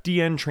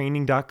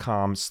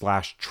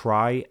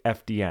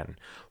fdntraining.com/tryfdn.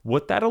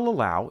 What that'll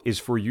allow is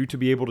for you to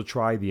be able to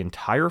try the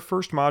entire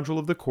first module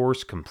of the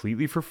course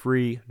completely for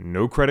free,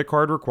 no credit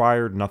card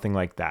required, nothing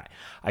like that.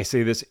 I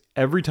say this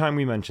every time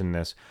we mention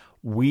this.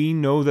 We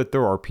know that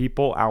there are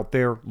people out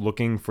there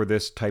looking for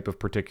this type of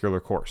particular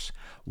course.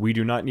 We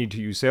do not need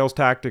to use sales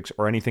tactics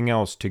or anything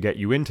else to get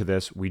you into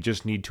this. We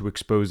just need to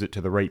expose it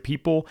to the right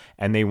people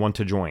and they want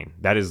to join.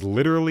 That is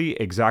literally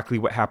exactly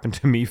what happened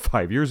to me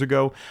 5 years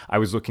ago. I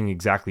was looking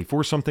exactly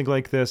for something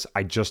like this.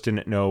 I just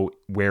didn't know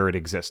where it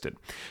existed.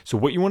 So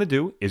what you want to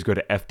do is go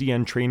to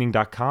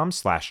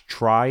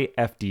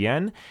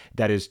fdntraining.com/tryfdn.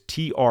 That is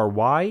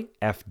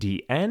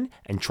TRYFDN,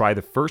 and try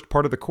the first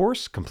part of the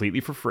course completely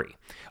for free.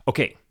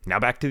 Okay, now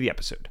back to the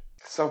episode.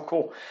 So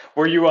cool.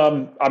 Were you,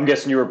 I'm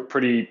guessing you were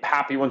pretty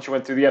happy once you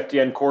went through the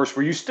FDN course.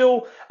 Were you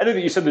still, I know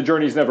that you said the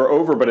journey's never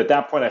over, but at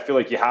that point, I feel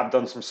like you have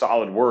done some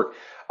solid work.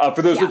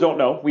 For those that don't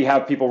know, we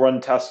have people run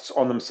tests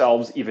on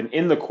themselves, even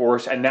in the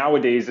course. And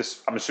nowadays,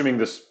 this, I'm assuming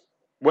this,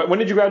 when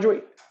did you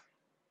graduate?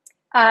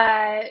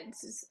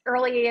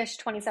 Early-ish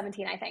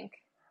 2017, I think.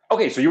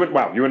 Okay, so you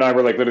and I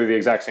were like literally the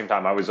exact same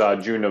time. I was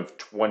June of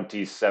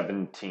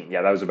 2017.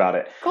 Yeah, that was about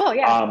it. Cool,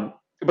 yeah.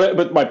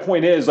 But my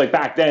point is, like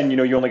back then,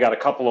 you only got a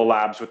couple of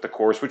labs with the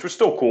course, which was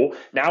still cool.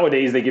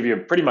 Nowadays, they give you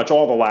pretty much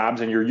all the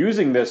labs, and you're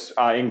using this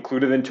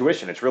included in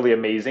tuition. It's really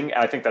amazing.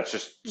 And I think that's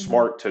just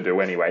smart to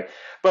do anyway.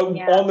 But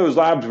on those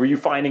labs, were you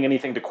finding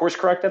anything to course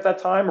correct at that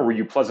time, or were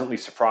you pleasantly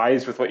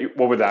surprised with what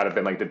would that have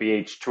been, like the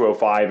BH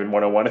 205 and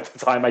 101 at the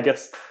time, I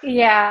guess?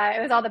 Yeah,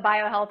 it was all the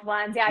biohealth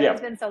ones. Yeah, it's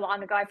been so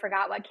long ago, I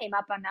forgot what came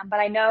up on them. But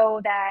I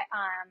know that,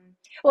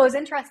 it was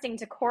interesting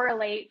to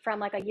correlate from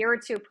like a year or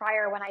two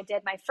prior when I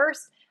did my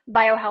first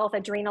biohealth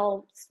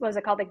adrenal, what was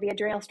it called, like the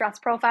adrenal stress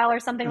profile or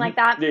something like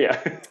that.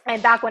 Yeah.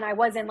 And back when I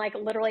was in like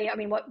literally, I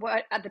mean, what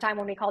at the time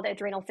when we called it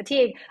adrenal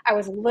fatigue, I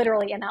was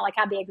literally in that, like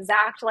had the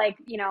exact like,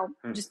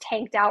 just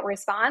tanked out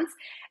response.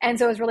 And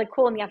so it was really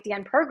cool in the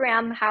FDN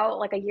program how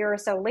like a year or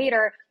so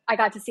later, I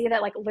got to see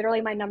that like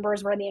literally my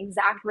numbers were in the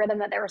exact rhythm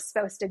that they were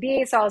supposed to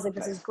be. So I was like,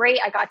 this is great.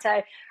 I got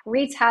to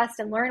retest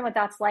and learn what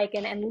that's like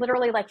and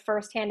literally like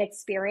firsthand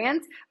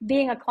experience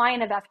being a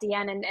client of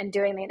FDN and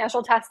doing the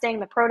initial testing,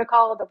 the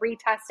protocol, the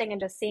retesting, and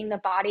just seeing the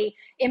body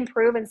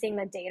improve and seeing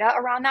the data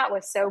around that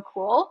was so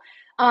cool.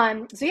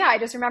 So yeah, I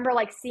just remember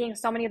like seeing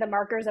so many of the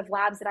markers of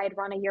labs that I had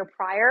run a year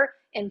prior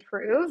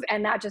improve,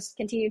 and that just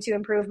continued to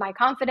improve my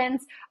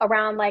confidence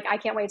around like, I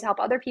can't wait to help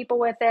other people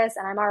with this,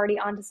 and I'm already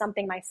onto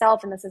something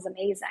myself, and this is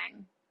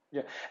amazing.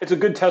 Yeah, it's a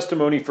good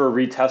testimony for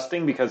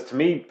retesting because to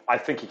me, I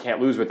think you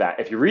can't lose with that.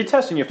 If you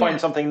retest and you find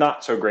something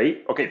not so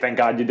great, okay, thank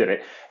God you did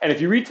it. And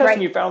if you retest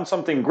and you found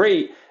something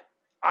great,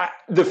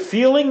 the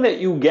feeling that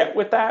you get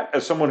with that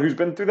as someone who's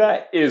been through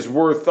that is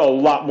worth a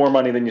lot more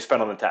money than you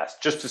spent on the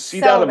test. Just to see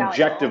that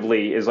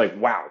objectively is like,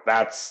 wow,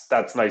 that's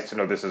nice to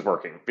know this is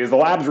working. Because the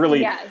labs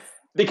really,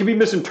 they can be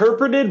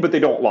misinterpreted, but they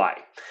don't lie.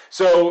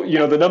 So,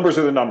 the numbers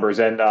are the numbers.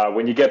 And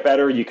when you get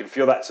better, you can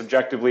feel that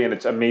subjectively, and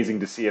it's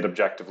amazing to see it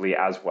objectively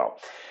as well.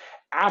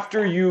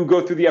 After you go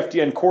through the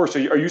FDN course,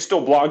 are you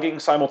still blogging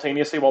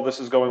simultaneously while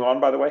this is going on,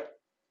 by the way?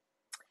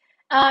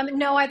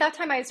 No, at that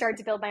time I started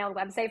to build my own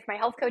website for my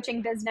health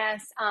coaching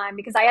business,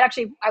 because I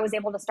was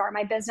able to start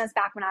my business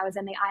back when I was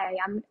in the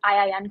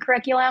IIN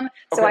curriculum.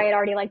 So I had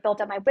already like built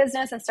up my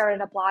business and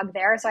started a blog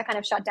there. So I kind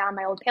of shut down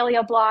my old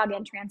paleo blog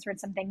and transferred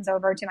some things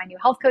over to my new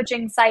health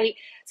coaching site.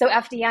 So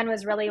FDN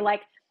was really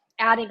like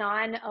adding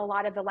on a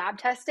lot of the lab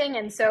testing.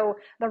 And so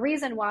the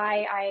reason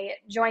why I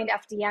joined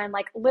FDN,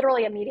 like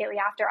literally immediately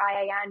after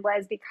IIN,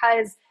 was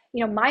because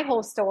my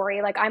whole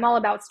story, like I'm all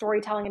about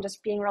storytelling and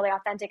just being really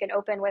authentic and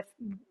open with,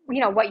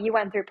 what you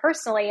went through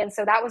personally. And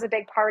so that was a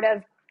big part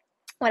of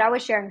what I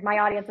was sharing with my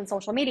audience on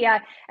social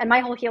media. And my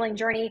whole healing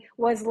journey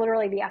was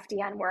literally the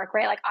FDN work,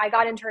 right? Like I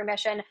got into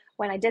remission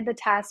when I did the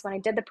tests, when I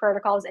did the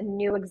protocols, and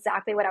knew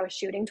exactly what I was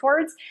shooting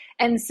towards.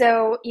 And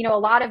so, a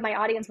lot of my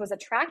audience was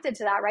attracted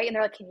to that, right? And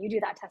they're like, can you do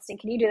that testing?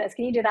 Can you do this?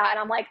 Can you do that? And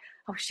I'm like,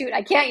 oh shoot,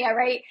 I can't yet,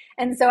 right?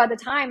 And so at the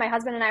time, my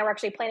husband and I were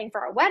actually planning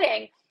for our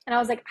wedding. And I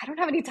was like, I don't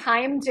have any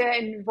time to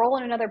enroll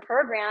in another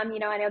program.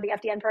 I know the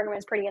FDN program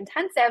is pretty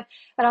intensive,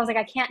 but I was like,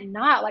 I can't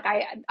not. Like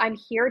I'm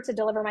here to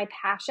deliver my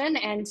passion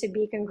and to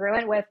be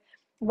congruent with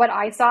what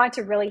I saw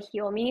to really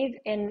heal me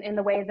in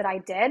the way that I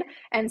did.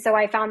 And so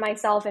I found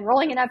myself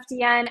enrolling in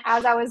FDN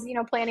as I was,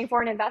 planning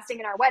for and investing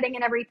in our wedding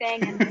and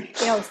everything,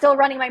 and, still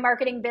running my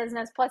marketing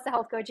business plus the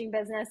health coaching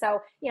business.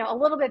 So, a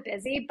little bit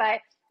busy, but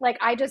like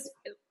I just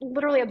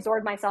literally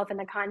absorbed myself in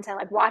the content,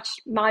 like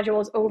watched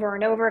modules over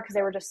and over because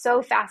they were just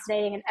so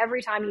fascinating. And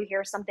every time you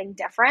hear something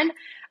different,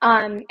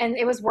 and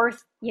it was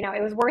worth,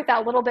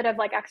 that little bit of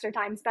like extra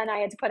time spent I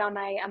had to put on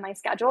my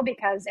schedule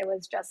because it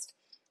was just,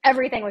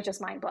 everything was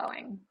just mind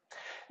blowing.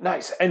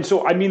 Nice. And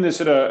so I mean this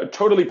in a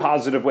totally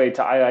positive way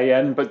to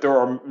IIN, but there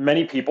are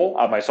many people,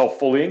 myself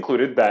fully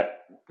included, that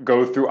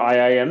go through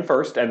IIN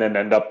first and then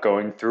end up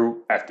going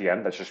through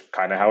FDN. That's just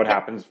kind of how it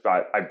happens.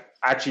 But I've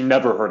actually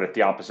never heard it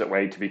the opposite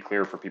way, to be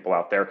clear for people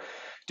out there.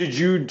 Did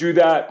you do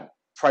that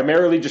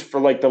primarily just for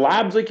like the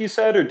labs, like you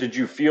said, or did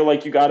you feel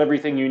like you got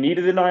everything you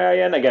needed in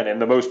IIN? Again, in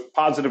the most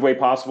positive way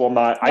possible. I'm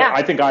not, Yeah.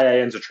 I think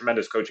IIN is a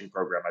tremendous coaching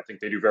program. I think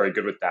they do very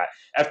good with that.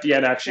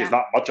 FDN actually is Yeah.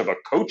 not much of a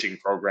coaching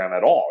program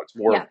at all. It's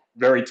more Yeah.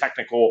 very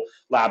technical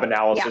lab Yeah.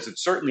 analysis.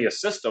 It's certainly a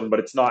system, but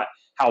it's not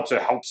how to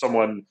help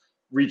someone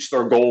reach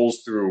their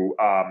goals through,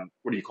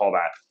 what do you call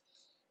that?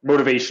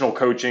 Motivational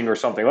coaching or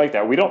something like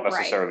that. We don't Right.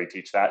 necessarily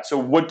teach that. So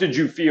what did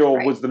you feel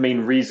Right. was the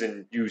main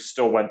reason you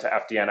still went to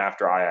FDN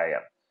after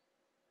IIN?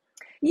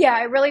 Yeah,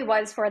 it really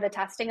was for the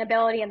testing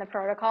ability and the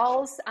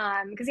protocols.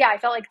 Because yeah, I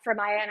felt like for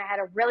my end, I had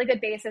a really good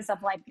basis of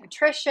like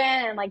nutrition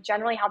and like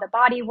generally how the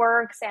body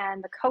works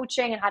and the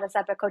coaching and how to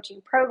set up a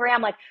coaching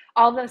program, like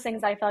all those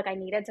things I felt like I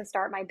needed to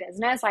start my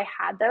business. I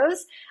had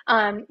those.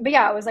 But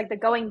yeah, it was like the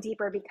going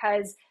deeper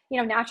because,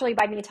 naturally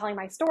by me telling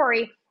my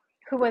story,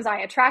 who was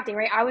I attracting,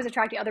 right? I was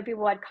attracting other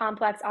people who had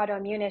complex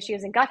autoimmune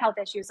issues and gut health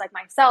issues like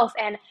myself.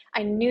 And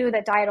I knew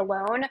that diet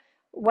alone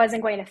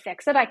wasn't going to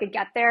fix it. I could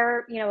get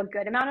there, a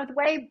good amount of the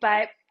way,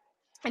 but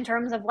in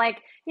terms of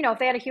like, if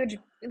they had a huge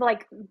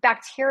like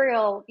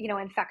bacterial,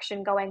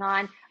 infection going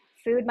on,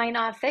 food might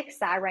not fix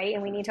that, right?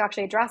 And we need to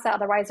actually address that.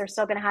 Otherwise, they're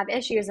still going to have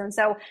issues. And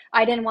so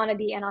I didn't want to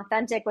be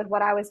inauthentic with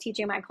what I was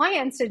teaching my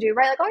clients to do,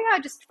 right? Like, oh yeah,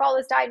 just follow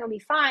this diet and it'll be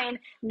fine,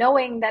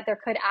 knowing that there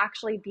could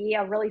actually be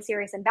a really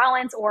serious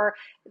imbalance, or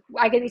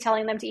I could be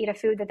telling them to eat a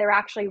food that they're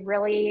actually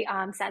really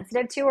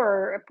sensitive to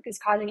or is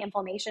causing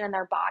inflammation in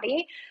their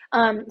body.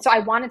 So I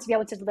wanted to be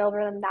able to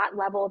deliver them that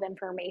level of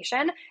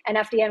information. And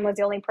FDN was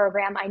the only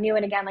program I knew.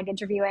 And again, like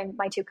interviewing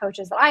my two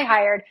coaches that I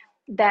hired,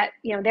 that,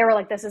 they were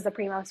like, this is the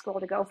primo school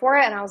to go for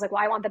it. And I was like,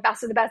 well, I want the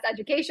best of the best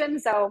education.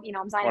 So,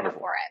 I'm signing up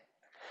Wonderful. for it.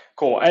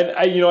 Cool. And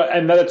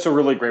and that's a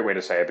really great way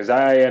to say it because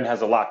IIN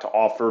has a lot to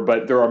offer,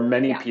 but there are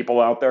many Yeah. people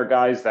out there,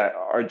 guys, that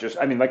are just,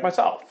 like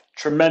myself,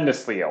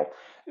 tremendously ill.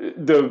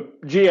 The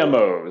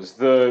GMOs,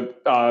 the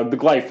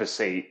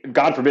glyphosate,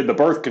 God forbid, the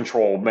birth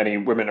control many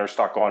women are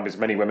stuck on because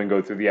many women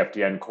go through the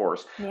FDN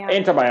course, Yeah.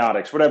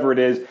 antibiotics, whatever it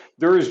is.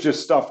 There is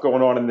just stuff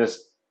going on in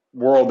this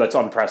world that's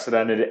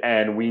unprecedented,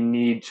 and we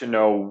need to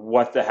know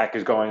what the heck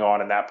is going on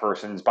in that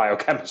person's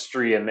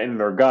biochemistry and in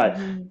their gut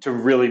Mm-hmm. to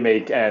really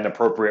make an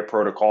appropriate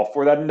protocol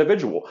for that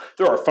individual.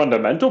 There are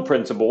fundamental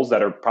principles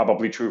that are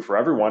probably true for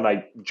everyone.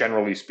 I,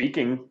 generally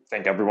speaking,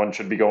 think everyone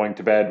should be going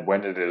to bed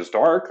when it is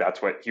dark.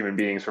 That's what human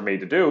beings are made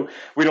to do.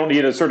 We don't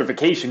need a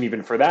certification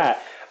even for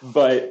that,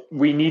 but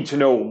we need to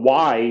know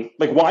why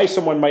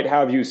someone might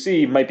have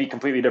UC might be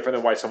completely different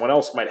than why someone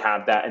else might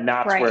have that, and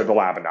that's where Right. the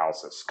lab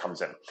analysis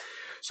comes in.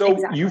 So you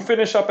Exactly.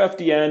 finish up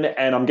FDN,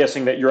 and I'm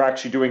guessing that you're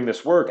actually doing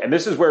this work. And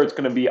this is where it's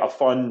going to be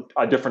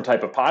a different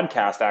type of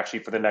podcast, actually,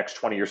 for the next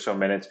 20 or so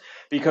minutes,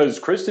 because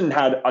Kristin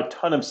had a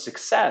ton of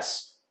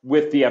success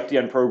with the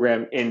FDN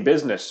program in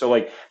business. So,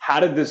 like, how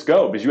did this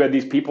go? Because you had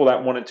these people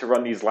that wanted to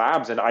run these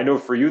labs, and I know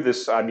for you,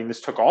 this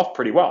took off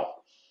pretty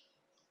well.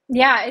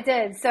 Yeah, it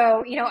did.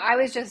 So, I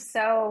was just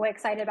so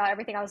excited about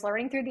everything I was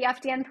learning through the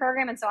FDN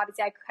program. And so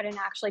obviously I couldn't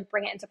actually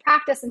bring it into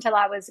practice until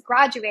I was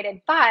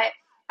graduated, but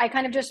I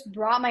kind of just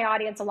brought my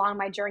audience along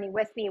my journey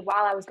with me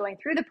while I was going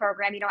through the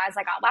program. As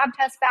I got lab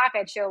tests back,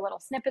 I'd show little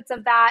snippets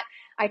of that.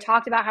 I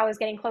talked about how I was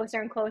getting closer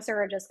and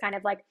closer, or just kind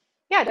of like,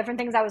 yeah, different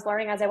things I was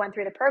learning as I went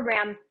through the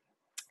program.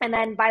 And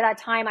then by that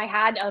time, I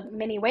had a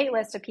mini wait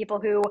list of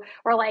people who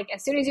were like,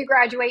 as soon as you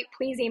graduate,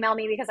 please email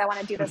me because I want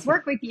to do this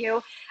work with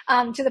you.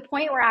 To the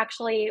point where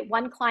actually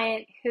one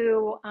client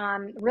who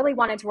really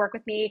wanted to work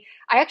with me,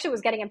 I actually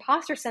was getting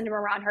imposter syndrome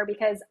around her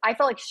because I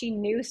felt like she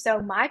knew so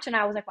much. And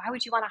I was like, why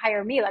would you want to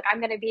hire me? Like, I'm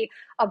going to be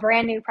a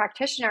brand new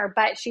practitioner.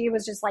 But she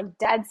was just like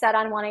dead set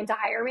on wanting to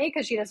hire me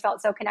because she just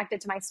felt so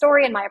connected to my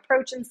story and my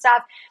approach and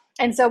stuff.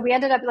 And so we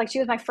ended up, like, she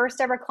was my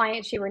first ever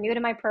client. She renewed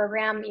in my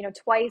program,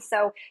 twice.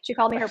 So she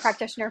called me her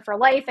practitioner for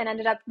life,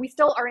 and we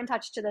still are in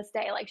touch to this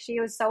day. Like, she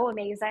was so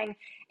amazing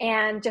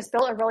and just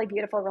built a really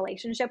beautiful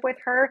relationship with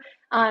her.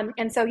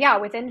 And so, yeah,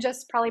 within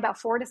just probably about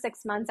 4 to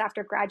 6 months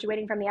after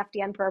graduating from the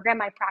FDN program,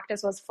 my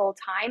practice was full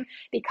time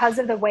because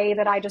of the way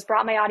that I just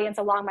brought my audience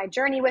along my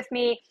journey with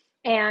me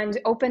and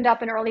opened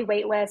up an early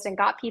wait list and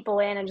got people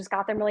in and just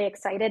got them really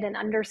excited and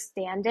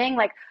understanding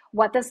like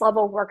what this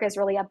level of work is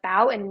really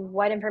about and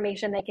what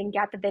information they can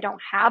get that they don't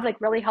have, like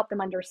really help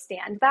them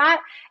understand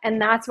that.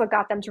 And that's what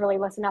got them to really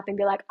listen up and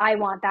be like, I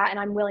want that and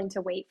I'm willing to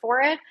wait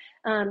for it.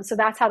 So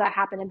that's how that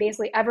happened. And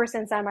basically ever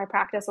since then, my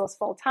practice was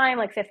full time,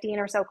 like 15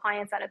 or so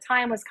clients at a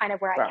time was kind of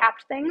where I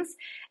capped things.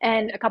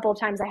 And a couple of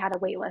times I had a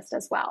wait list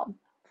as well.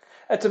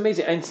 That's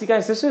amazing. And see,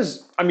 guys,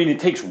 it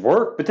takes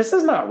work, but this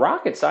is not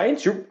rocket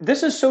science.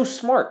 This is so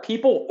smart.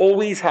 People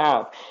always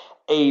have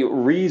a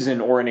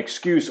reason or an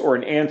excuse or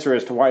an answer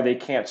as to why they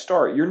can't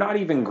start. You're not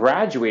even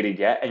graduated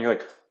yet. And you're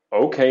like,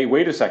 okay,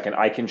 wait a second.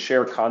 I can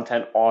share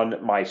content on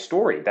my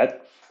story.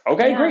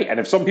 Okay, Yeah. great. And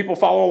if some people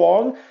follow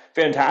along,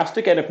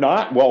 fantastic. And if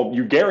not, well,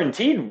 you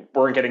guaranteed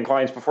weren't getting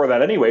clients before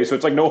that anyway. So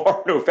it's like no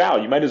harm, no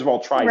foul. You might as well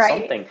try Right.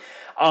 something.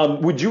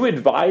 Would you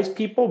advise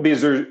people,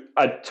 because there's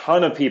a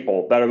ton of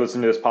people that are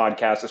listening to this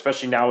podcast,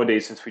 especially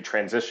nowadays since we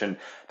transitioned,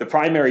 the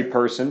primary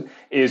person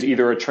is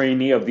either a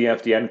trainee of the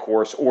FDN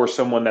course or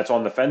someone that's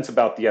on the fence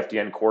about the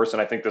FDN course.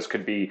 And I think this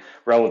could be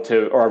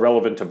relative or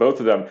relevant to both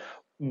of them.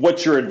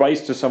 What's your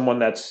advice to someone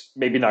that's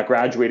maybe not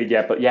graduated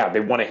yet, but yeah, they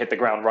want to hit the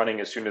ground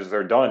running as soon as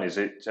they're done? Is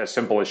it as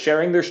simple as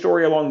sharing their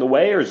story along the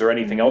way, or is there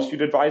anything else Mhm.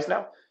 you'd advise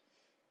now?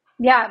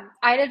 Yeah,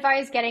 I'd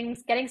advise getting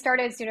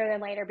started sooner than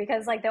later,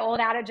 because like the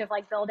old adage of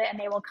like build it and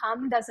they will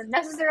come doesn't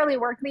necessarily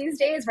work these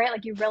days, right?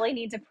 Like you really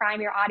need to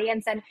prime your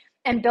audience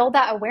and build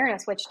that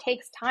awareness, which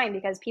takes time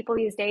because people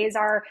these days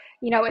are,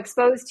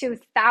 exposed to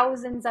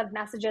thousands of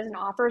messages and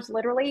offers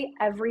literally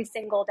every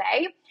single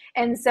day.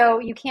 And so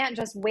you can't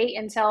just wait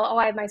until, oh,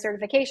 I have my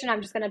certification,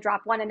 I'm just going to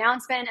drop one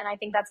announcement and I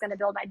think that's going to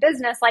build my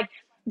business. Like,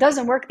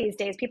 doesn't work these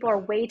days. People are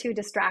way too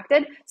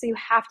distracted. So you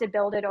have to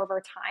build it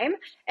over time.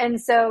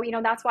 And so,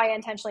 that's why I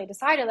intentionally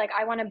decided like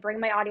I want to bring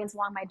my audience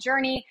along my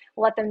journey,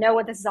 let them know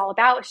what this is all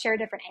about, share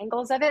different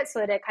angles of it so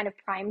that it kind of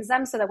primes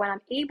them so that when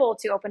I'm able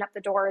to open up the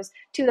doors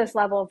to this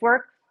level of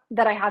work,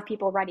 that I have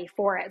people ready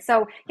for it.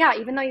 So, yeah,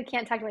 even though you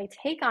can't technically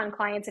take on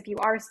clients if you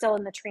are still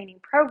in the training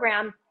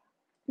program,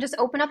 just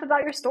open up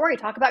about your story,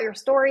 talk about your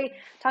story,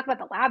 talk about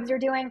the labs you're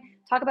doing,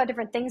 talk about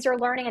different things you're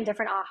learning and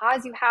different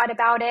ahas you had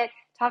about it,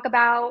 talk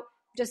about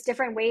just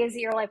different ways that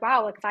you're like,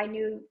 wow, like if I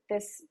knew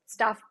this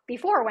stuff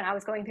before when I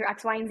was going through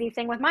X, Y, and Z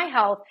thing with my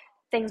health,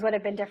 things would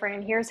have been different.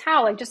 And here's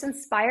how. Like, just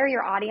inspire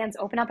your audience,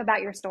 open up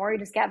about your story,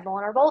 just get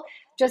vulnerable,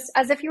 just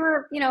as if you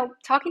were,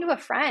 talking to a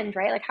friend,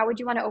 right? Like, how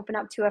would you want to open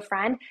up to a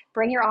friend?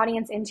 Bring your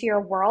audience into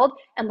your world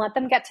and let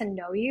them get to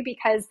know you,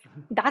 because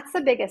that's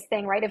the biggest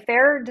thing, right? If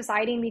they're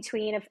deciding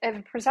between, if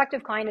a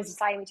prospective client is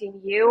deciding between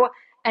you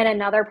and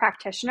another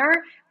practitioner,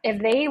 if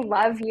they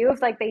love you,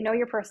 if like they know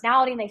your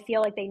personality and they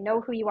feel like they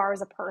know who you are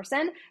as a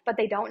person, but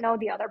they don't know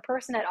the other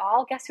person at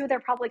all, guess who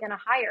they're probably going to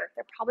hire?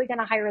 They're probably going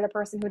to hire the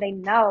person who they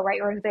know, right?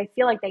 Or who they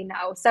feel like they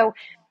know. So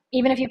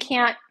even if you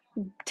can't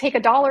take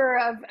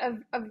 $1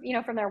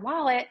 of from their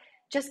wallet,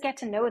 just get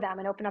to know them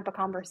and open up a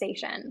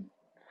conversation.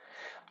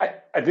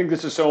 I think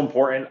this is so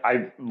important.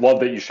 I love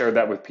that you shared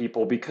that with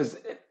people because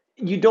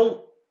you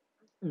don't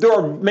there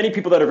are many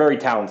people that are very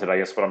talented, I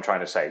guess what I'm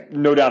trying to say.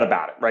 No doubt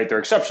about it, right? They're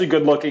exceptionally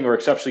good looking or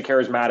exceptionally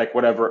charismatic,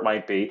 whatever it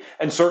might be.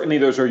 And certainly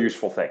those are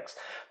useful things.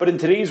 But in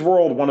today's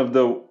world, one of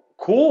the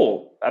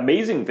cool,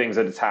 amazing things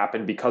that has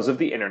happened because of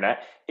the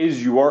internet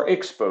is you are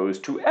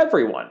exposed to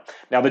everyone.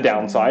 Now, the Mm-hmm.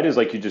 downside is,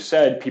 like you just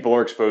said, people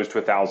are exposed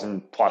to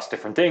 1,000+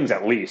 different things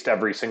at least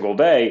every single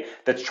day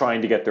that's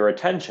trying to get their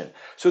attention.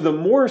 So the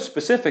more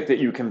specific that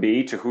you can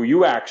be to who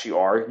you actually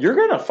are, you're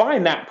going to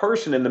find that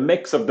person in the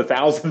mix of the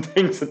 1,000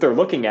 things that they're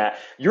looking at.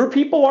 Your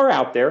people are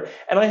out there.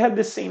 And I had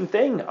this same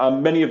thing.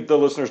 Many of the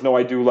listeners know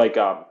I do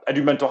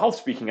mental health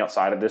speaking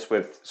outside of this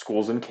with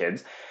schools and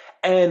kids.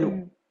 And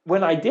Mm-hmm.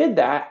 when I did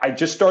that, I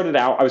just started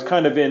out. I was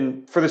kind of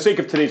in, for the sake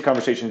of today's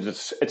conversations,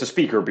 it's a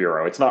speaker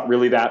bureau. It's not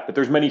really that, but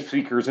there's many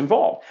speakers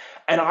involved.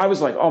 And I was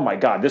like, oh my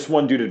God, this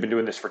one dude had been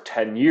doing this for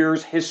 10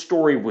 years. His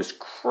story was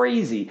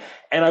crazy.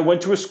 And I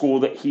went to a school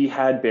that he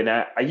had been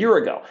at a year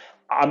ago.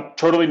 I'm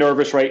totally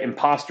nervous, right?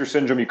 Imposter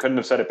syndrome. You couldn't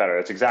have said it better.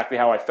 That's exactly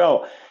how I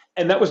felt.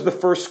 And that was the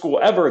first school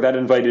ever that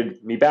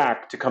invited me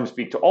back to come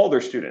speak to all their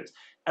students.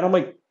 And I'm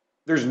like,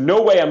 there's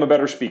no way I'm a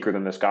better speaker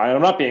than this guy. And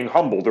I'm not being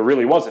humble. There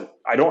really wasn't.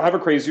 I don't have a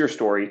crazier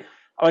story.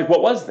 I'm like,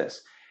 what was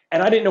this?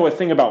 And I didn't know a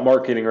thing about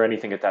marketing or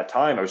anything at that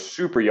time. I was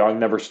super young,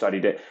 never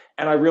studied it.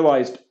 And I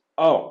realized,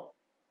 oh,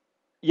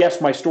 yes,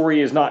 my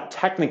story is not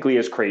technically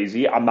as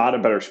crazy. I'm not a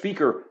better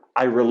speaker.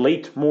 I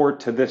relate more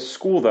to this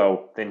school,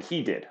 though, than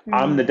he did.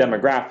 I'm the Mm-hmm.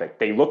 demographic.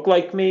 They look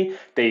like me.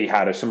 They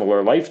had a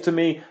similar life to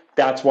me.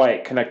 That's why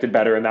it connected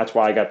better, and that's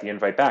why I got the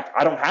invite back.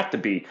 I don't have to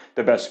be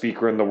the best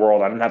speaker in the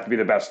world. I don't have to be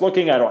the best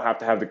looking. I don't have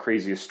to have the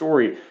craziest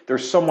story.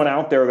 There's someone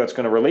out there that's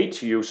going to relate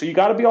to you, so you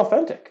got to be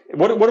authentic.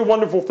 What a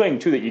wonderful thing,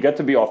 too, that you get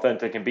to be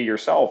authentic and be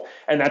yourself,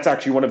 and that's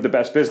actually one of the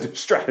best business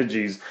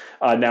strategies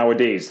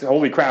nowadays.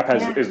 Holy crap,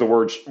 Yeah. is the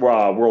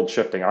world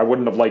shifting. I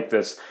wouldn't have liked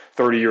this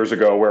 30 years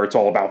ago where it's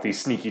all about these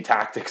sneaky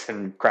tactics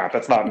and crap.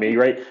 That's not me,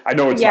 right? I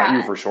know it's not you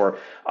Yeah. for sure.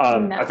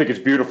 I think No. it's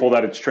beautiful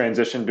that it's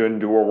transitioned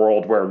into a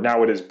world where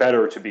now it is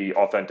better to be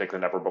authentic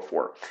than ever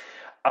before.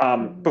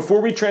 Mm-hmm.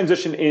 Before we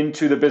transition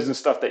into the business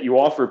stuff that you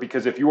offer,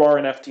 because if you are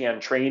an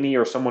FDN trainee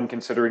or someone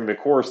considering the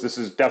course, this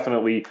is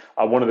definitely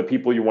one of the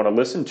people you want to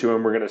listen to,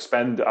 and we're going to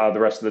spend the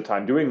rest of the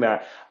time doing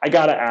that. I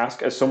got to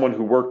ask, as someone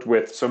who worked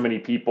with so many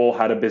people,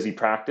 had a busy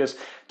practice,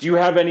 do you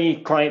have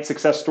any client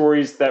success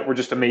stories that were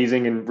just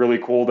amazing and really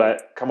cool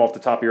that come off the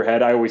top of your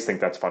head? I always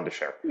think that's fun to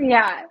share.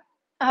 Yeah.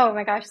 Oh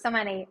my gosh, so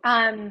many.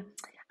 I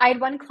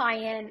had one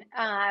client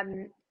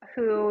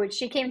who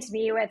she came to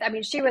me with, I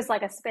mean, she was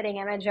like a spitting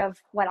image of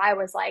what I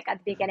was like at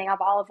the beginning of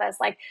all of this,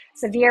 like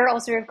severe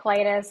ulcerative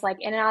colitis, like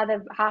in and out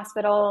of the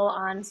hospital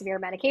on severe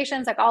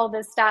medications, like all of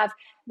this stuff,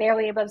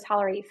 barely able to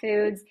tolerate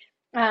foods.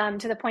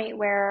 to the point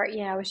where,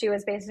 she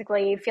was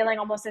basically feeling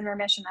almost in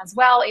remission as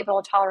well,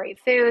 able to tolerate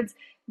foods,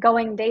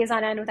 going days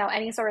on end without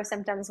any sort of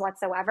symptoms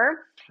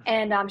whatsoever.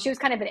 And she was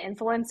kind of an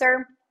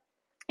influencer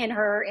in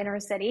her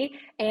city,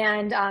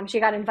 and she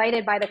got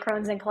invited by the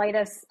Crohn's and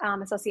Colitis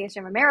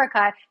Association of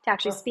America to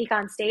actually speak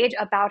on stage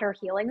about her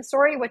healing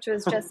story, which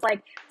was just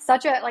like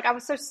such a I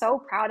was so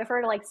proud of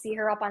her to see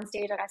her up on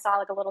stage. I saw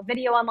a little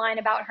video online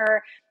about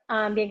her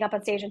being up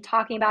on stage and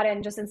talking about it,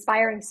 and just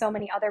inspiring so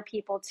many other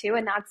people too.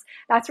 And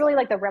that's really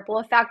the ripple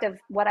effect of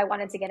what I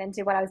wanted to get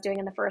into, what I was doing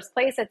in the first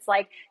place. It's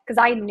because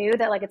I knew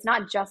that it's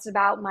not just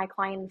about my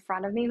client in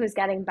front of me who's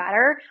getting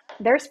better.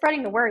 They're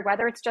spreading the word,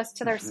 whether it's just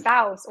to their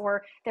spouse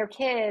or their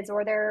kids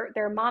or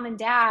their mom and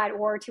dad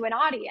or to an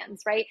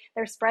audience, right?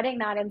 They're spreading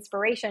that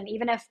inspiration.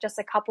 Even if just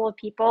a couple of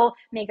people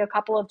make a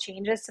couple of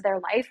changes to their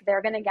life,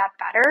 they're going to get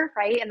better,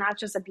 right? And that's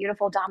just a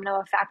beautiful domino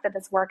effect that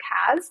this work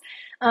has.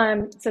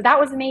 So that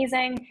was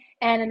amazing.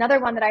 And another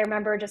one that I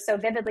remember just so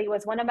vividly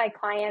was one of my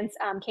clients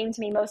came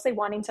to me mostly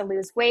wanting to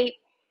lose weight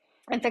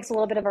and fix a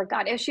little bit of her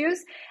gut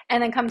issues.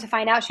 And then come to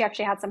find out she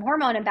actually had some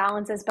hormone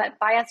imbalances, but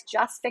by us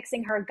just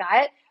fixing her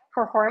gut,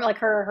 her hormone,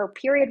 her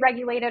period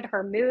regulated,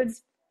 her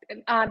moods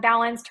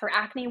balanced, her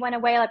acne went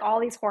away, all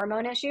these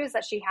hormone issues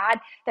that she had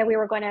that we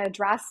were going to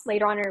address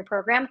later on in her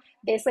program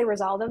basically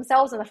resolved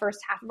themselves in the first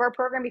half of our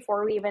program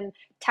before we even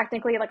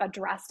technically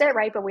addressed it,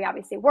 right? But we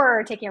obviously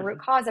were taking a root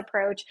cause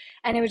approach.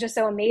 And it was just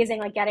so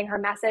amazing, getting her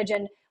message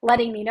and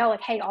letting me know,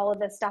 hey, all of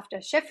this stuff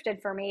just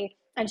shifted for me.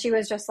 And she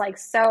was just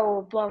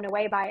so blown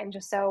away by it and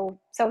just so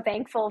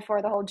thankful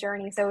for the whole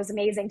journey. So it was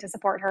amazing to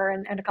support her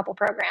in a couple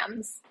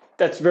programs.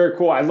 That's very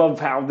cool. I love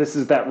how this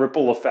is that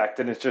ripple effect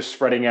and it's just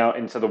spreading out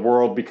into the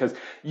world, because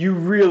you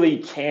really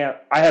can't.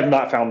 I have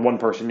not found one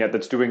person yet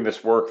that's doing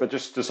this work that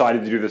just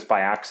decided to do this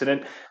by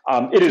accident.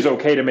 It is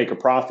okay to make a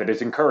profit.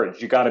 It's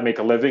encouraged. You got to make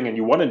a living and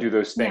you want to do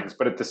those things. Yeah.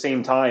 But at the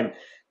same time,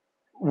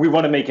 we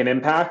want to make an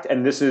impact.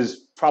 And this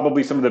is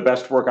probably some of the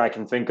best work I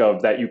can think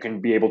of that you can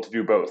be able to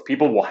do both.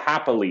 People will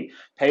happily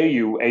pay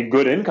you a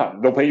good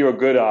income. They'll pay you a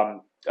good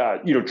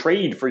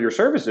trade for your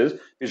services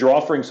because you're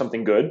offering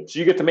something good. So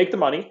you get to make the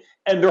money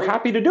and they're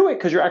happy to do it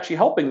because you're actually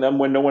helping them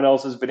when no one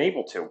else has been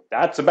able to.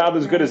 That's about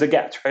as good as it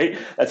gets, right?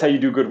 That's how you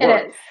do good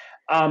work.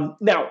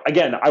 Now,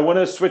 again, I want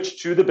to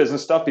switch to the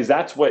business stuff because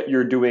that's what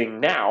you're doing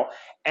now.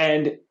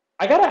 And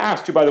I got to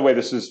ask you, by the way,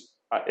 this is,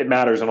 it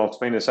matters and I'll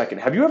explain in a second.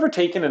 Have you ever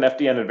taken an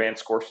FDN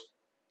advanced course?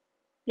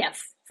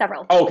 Yes,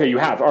 several. Oh, okay, you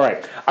have. All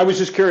right. I was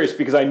just curious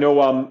because I know,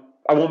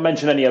 I won't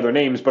mention any other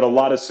names, but a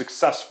lot of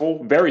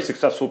successful, very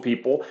successful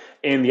people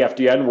in the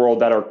FDN world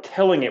that are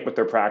killing it with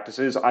their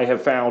practices, I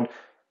have found,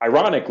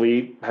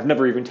 ironically, have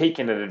never even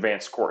taken an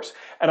advanced course.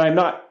 And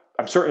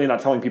I'm certainly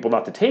not telling people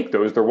not to take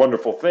those. They're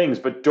wonderful things,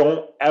 but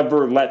don't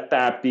ever let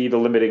that be the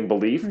limiting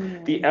belief.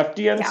 The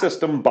FDN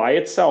system by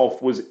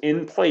itself was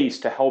in place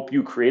to help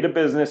you create a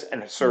business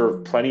and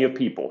serve plenty of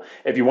people.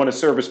 If you want to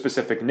serve a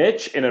specific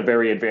niche in a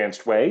very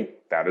advanced way,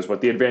 that is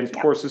what the advanced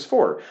course is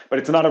for. But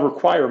it's not a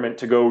requirement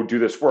to go do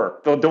this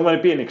work. Don't let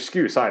it be an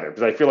excuse either,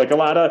 because I feel like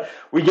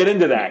we get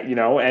into that,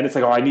 and it's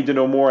I need to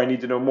know more. I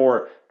need to know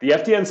more. The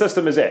FDN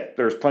system is it.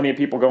 There's plenty of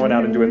people going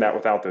out and doing that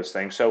without those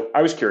things. So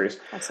I was curious.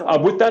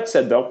 With that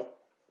said, though,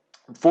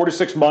 4 to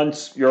 6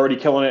 months, you're already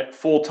killing it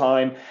full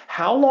time.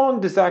 How long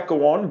does that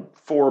go on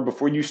for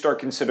before you start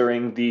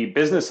considering the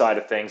business side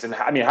of things? And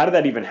how did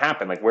that even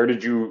happen? Where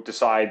did you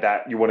decide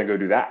that you want to go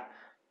do that?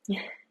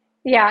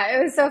 Yeah,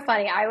 it was so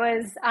funny. I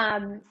was,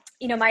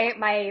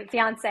 my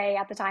fiance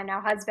at the time,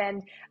 now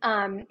husband,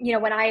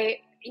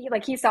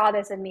 when he saw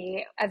this in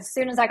me, as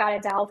soon as I got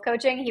into health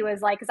coaching, he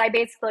was because I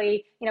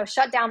basically,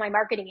 shut down my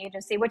marketing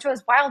agency, which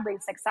was wildly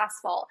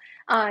successful.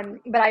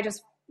 But I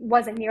just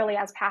wasn't nearly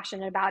as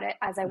passionate about it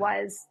as I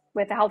was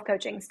with the health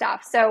coaching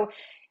stuff. So,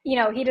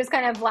 he just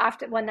kind of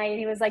laughed one night and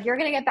he was like, you're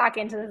going to get back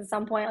into this at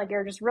some point.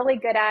 You're just really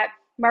good at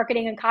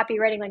marketing and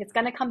copywriting. It's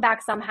going to come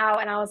back somehow.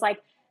 And I was like,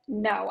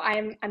 no,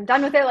 I'm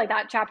done with it.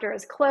 That chapter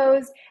is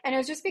closed. And it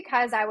was just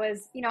because I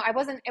was, I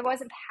wasn't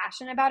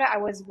passionate about it. I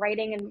was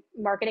writing and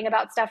marketing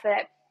about stuff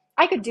that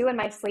I could do in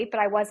my sleep, but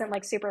I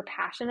wasn't super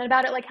passionate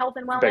about it, health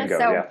and wellness. Bingo,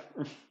 so, yeah.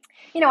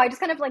 I just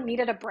kind of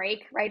needed a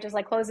break, right? Just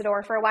close the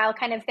door for a while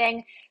kind of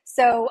thing.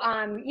 So,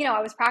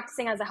 I was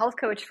practicing as a health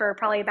coach for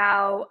probably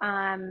about,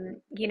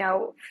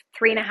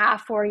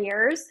 3.5, 4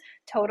 years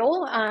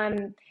total.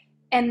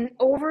 And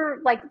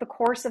over the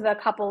course of a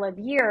couple of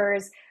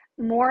years,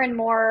 more and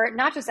more,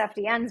 not just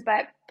FDNs,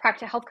 but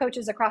health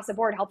coaches across the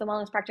board, health and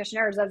wellness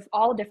practitioners of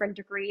all different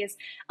degrees,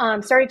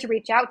 started to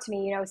reach out to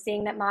me,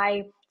 seeing that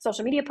my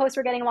social media posts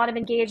were getting a lot of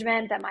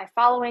engagement, that my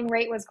following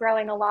rate was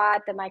growing a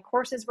lot, that my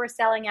courses were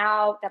selling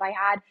out, that I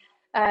had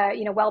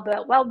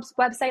well-built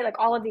website,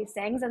 all of these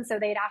things. And so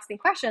they'd ask me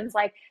questions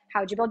like,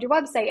 how did you build your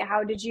website?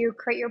 How did you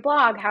create your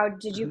blog? How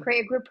did you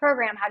create a group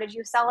program? How did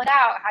you sell it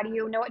out? How do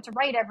you know what to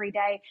write every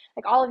day?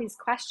 All of these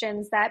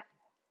questions that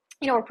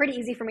were pretty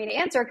easy for me to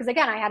answer because,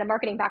 again, I had a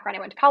marketing background. I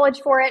went to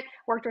college for it,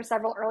 worked with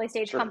several early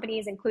stage Sure.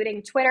 companies,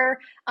 including Twitter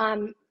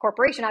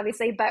corporation,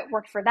 obviously, but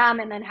worked for them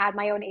and then had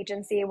my own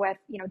agency with,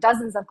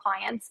 dozens of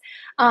clients.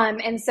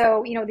 And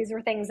so, these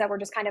were things that were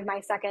just kind of my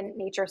second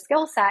nature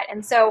skill set.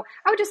 And so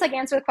I would just like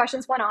answer the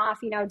questions one off,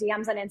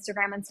 DMs on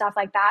Instagram and stuff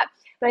like that.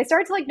 But I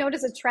started to like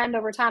notice a trend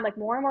over time, like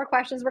more and more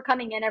questions were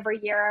coming in every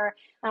year.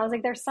 And I was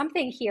like, there's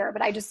something here,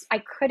 but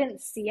I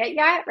couldn't see it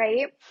yet.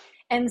 Right.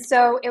 And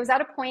so it was at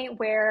a point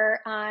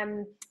where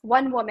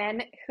one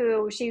woman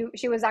who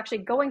she was actually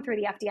going through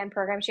the FDN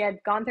program, she had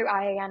gone through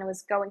IAN and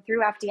was going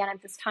through FDN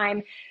at this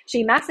time.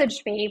 She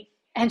messaged me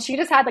and she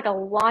just had like a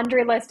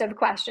laundry list of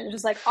questions,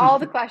 just like all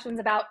the questions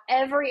about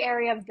every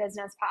area of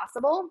business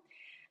possible.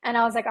 And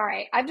I was like, all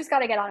right, I've just got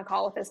to get on a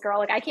call with this girl.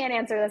 Like, I can't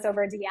answer this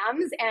over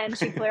DMs. And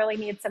she clearly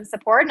needs some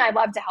support. And I'd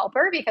love to help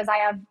her because I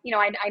have,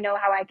 I know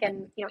how I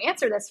can,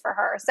 answer this for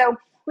her. So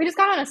we just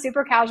got on a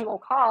super casual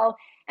call.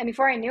 And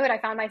before I knew it, I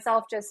found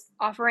myself just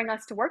offering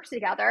us to work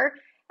together.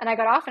 And I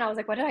got off and I was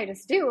like, what did I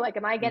just do? Like,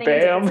 am I getting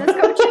into business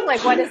coaching?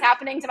 Like, what is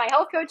happening to my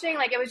health coaching?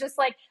 Like, it was just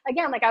like,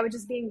 again, like I was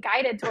just being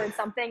guided towards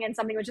something and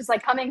something was just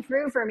like coming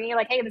through for me.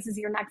 Like, hey, this is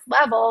your next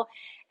level.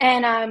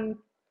 And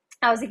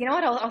I was like, you know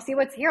what? I'll see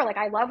what's here. Like,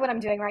 I love what I'm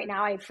doing right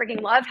now. I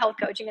freaking love health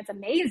coaching. It's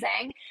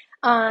amazing.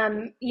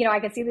 I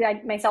could see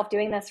myself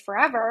doing this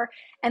forever.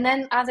 And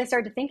then as I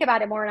started to think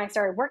about it more and I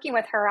started working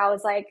with her, I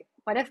was like,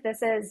 what if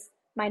this is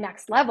my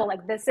next level?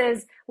 Like, this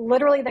is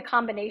literally the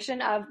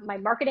combination of my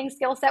marketing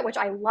skill set, which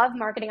I love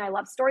marketing. I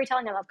love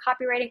storytelling. I love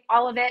copywriting,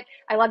 all of it.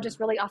 I love just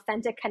really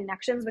authentic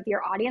connections with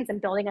your audience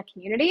and building a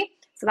community.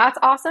 So that's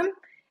awesome.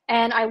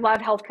 And I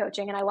love health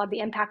coaching and I love the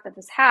impact that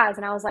this has.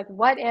 And I was like,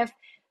 what if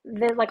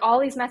like all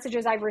these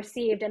messages I've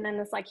received and then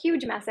this like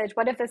huge message,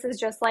 what if this is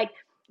just like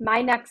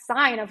my next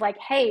sign of like,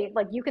 hey,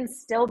 like you can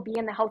still be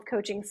in the health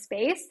coaching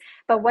space,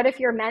 but what if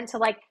you're meant to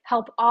like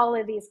help all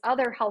of these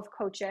other health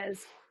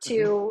coaches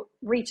to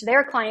reach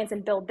their clients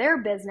and build their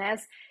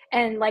business?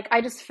 And like, I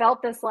just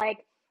felt this like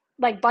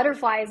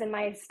butterflies in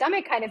my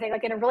stomach kind of thing,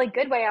 like in a really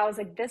good way. I was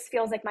like, this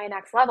feels like my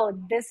next level.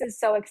 This is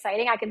so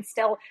exciting. I can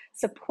still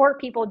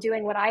support people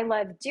doing what I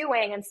love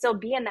doing and still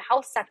be in the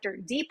health sector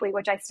deeply,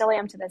 which I still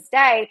am to this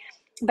day.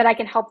 But I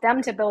can help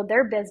them to build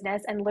their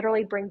business and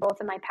literally bring both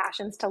of my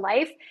passions to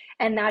life.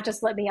 And that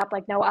just lit me up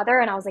like no other.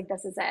 And I was like,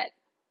 this is it.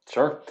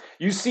 Sure.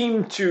 You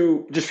seem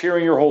to, just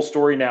hearing your whole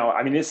story now,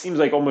 I mean, it seems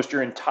like almost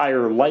your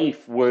entire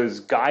life was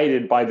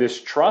guided by this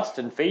trust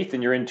and faith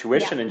in your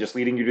intuition and just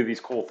leading you to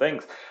these cool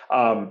things.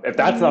 If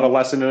that's not a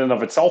lesson in and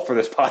of itself for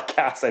this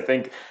podcast, I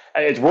think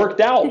it's worked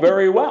out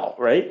very well,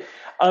 right?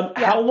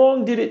 How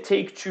long did it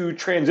take to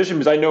transition?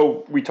 Because I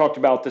know we talked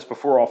about this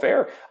before off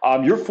air.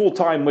 You're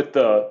full-time with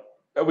the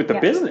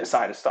business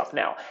side of stuff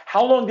now.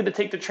 How long did it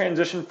take to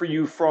transition for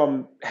you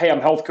from, hey,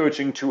 I'm health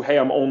coaching to, hey,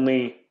 I'm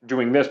only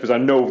doing this? Because I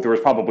know there was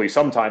probably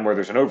some time where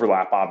there's an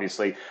overlap,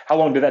 obviously. How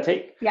long did that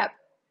take? Yep.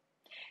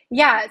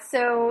 Yeah.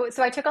 So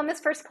I took on this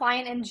first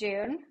client in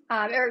June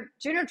or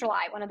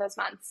July, one of those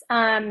months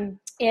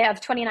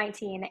of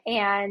 2019.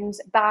 And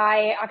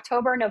by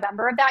October,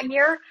 November of that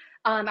year,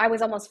 I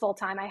was almost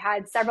full-time. I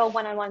had several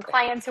one-on-one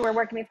clients who were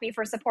working with me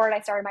for support. I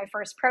started my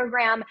first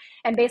program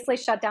and basically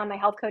shut down my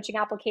health coaching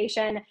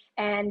application.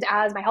 And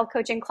as my health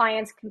coaching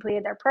clients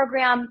completed their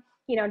program,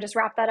 just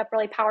wrapped that up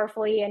really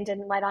powerfully and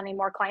didn't let any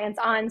more clients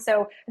on.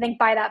 So I think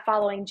by that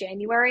following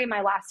January,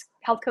 my last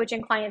health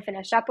coaching client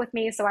finished up with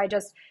me. So I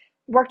just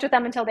worked with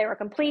them until they were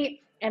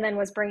complete and then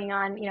was bringing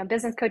on,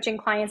 business coaching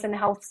clients in the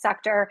health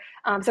sector.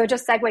 So it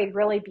just segued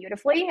really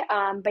beautifully.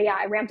 But yeah,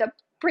 I ramped up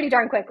pretty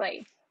darn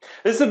quickly.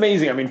 This is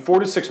amazing. I mean, 4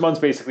 to 6 months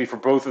basically for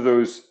both of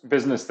those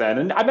business then.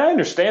 And I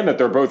understand that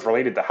they're both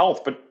related to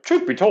health, but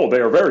truth be told,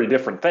 they are very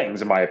different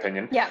things in my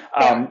opinion.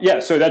 Yeah.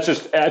 So that's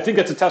just, I think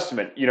that's a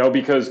testament,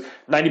 because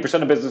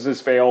 90% of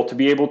businesses fail. To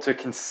be able to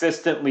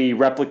consistently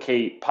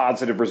replicate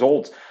positive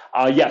results.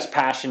 Yes,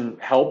 passion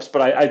helps,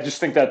 but I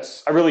just think I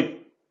really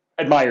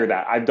admire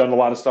that. I've done a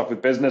lot of stuff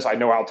with business. I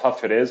know how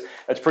tough it is.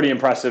 It's pretty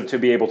impressive to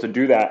be able to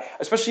do that,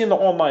 especially in the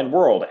online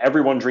world.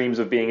 Everyone dreams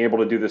of being able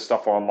to do this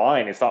stuff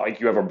online. It's not like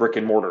you have a brick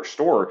and mortar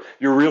store.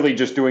 You're really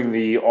just doing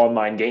the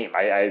online game.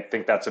 I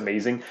think that's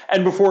amazing.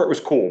 And before it was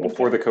cool,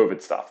 before the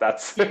COVID stuff,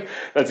 that's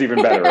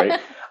even better,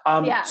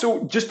 right?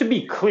 So just to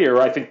be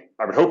clear, I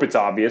would hope it's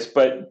obvious,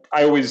 but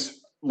I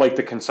always like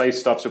the concise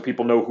stuff so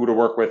people know who to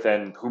work with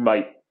and who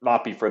might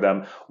not be for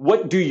them.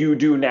 What do you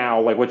do now?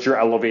 Like, what's your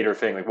elevator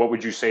thing? Like, what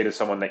would you say to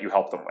someone that you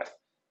help them with?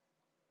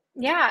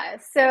 Yeah.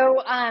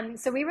 So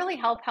we really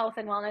help health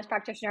and wellness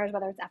practitioners,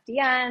 whether it's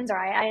FDNs or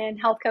IIN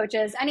health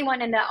coaches,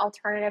 anyone in the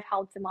alternative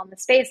health and wellness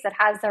space that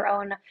has their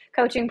own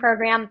coaching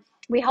program.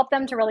 We help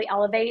them to really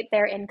elevate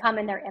their income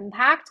and their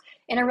impact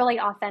in a really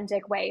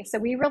authentic way. So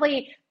we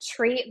really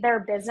treat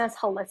their business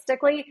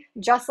holistically,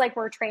 just like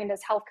we're trained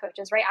as health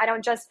coaches, right? I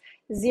don't just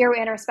zero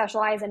in or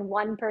specialize in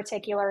one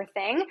particular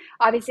thing.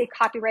 Obviously,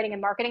 copywriting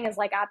and marketing is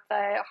like at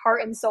the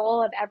heart and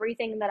soul of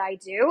everything that I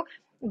do.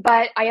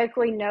 But I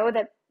equally know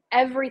that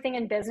everything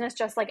in business,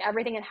 just like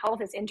everything in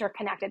health, is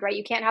interconnected, right?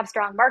 You can't have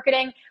strong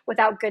marketing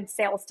without good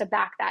sales to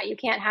back that. You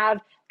can't have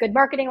good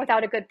marketing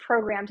without a good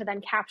program to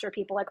then capture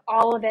people. Like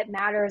all of it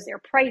matters, your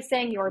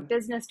pricing, your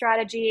business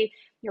strategy,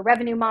 your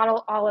revenue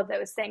model, all of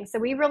those things. So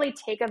we really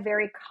take a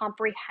very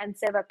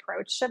comprehensive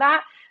approach to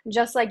that,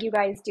 just like you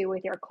guys do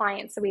with your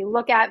clients. So we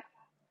look at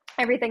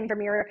everything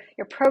from your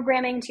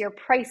programming to your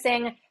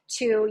pricing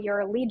to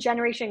your lead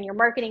generation, your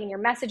marketing and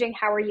your messaging.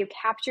 How are you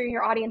capturing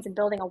your audience and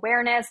building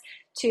awareness,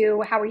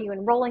 to how are you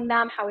enrolling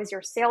them? How is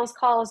your sales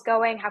calls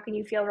going? How can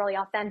you feel really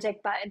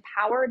authentic but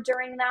empowered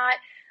during that?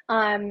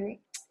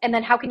 And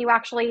then how can you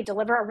actually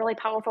deliver a really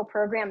powerful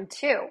program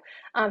too?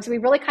 So we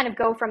really kind of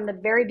go from the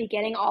very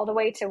beginning all the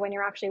way to when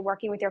you're actually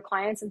working with your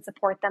clients and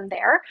support them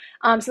there.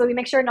 So that we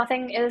make sure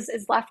nothing is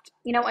left,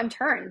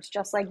 unturned,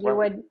 just like you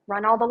would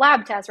run all the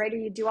lab tests, right? Or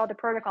you do all the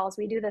protocols.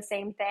 We do the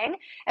same thing.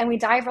 And we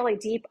dive really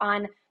deep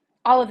on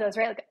all of those,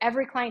 right? Like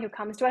every client who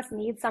comes to us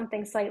needs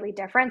something slightly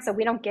different. So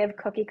we don't give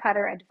cookie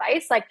cutter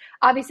advice. Like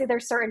obviously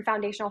there's certain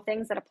foundational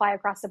things that apply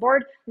across the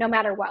board, no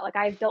matter what. Like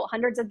I've built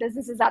hundreds of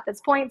businesses at this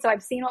point. So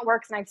I've seen what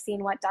works and I've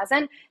seen what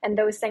doesn't. And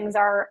those things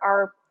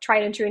are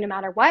tried and true no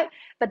matter what.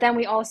 But then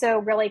we also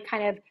really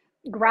kind of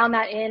ground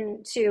that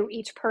into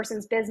each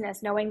person's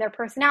business, knowing their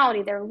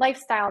personality, their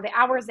lifestyle, the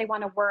hours they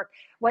want to work,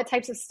 what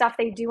types of stuff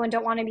they do and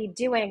don't want to be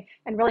doing,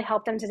 and really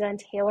help them to then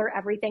tailor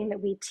everything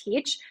that we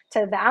teach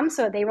to them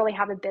so they really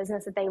have a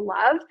business that they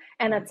love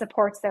and that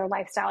supports their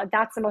lifestyle.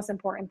 That's the most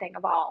important thing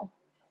of all.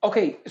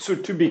 Okay, so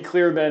to be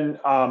clear then,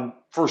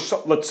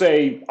 let's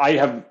say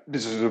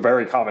this is a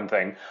very common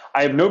thing.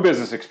 I have no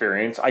business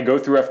experience. I go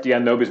through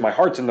FDN though because my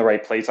heart's in the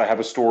right place. I have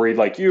a story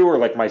like you or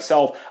like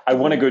myself. I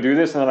want to go do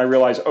this, and then I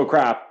realize, oh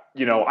crap,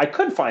 I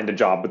could find a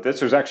job with this.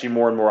 There's actually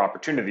more and more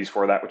opportunities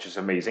for that, which is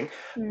amazing.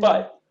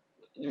 But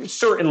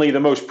certainly the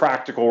most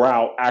practical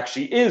route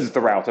actually is the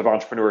route of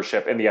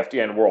entrepreneurship in the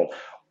FDN world.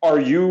 Are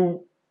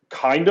you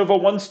kind of a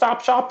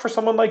one-stop shop for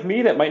someone like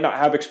me that might not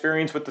have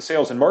experience with the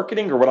sales and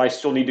marketing, or would I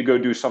still need to go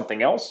do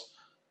something else?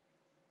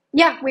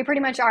 Yeah, we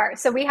pretty much are.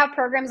 So we have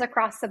programs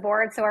across the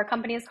board. So our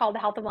company is called the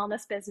Health and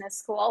Wellness Business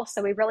School.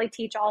 So we really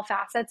teach all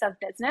facets of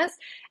business.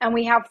 And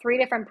we have 3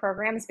 different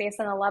programs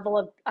based on the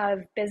level of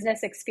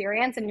business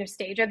experience and your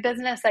stage of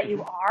business that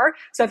you are.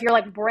 So if you're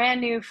like brand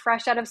new,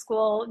 fresh out of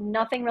school,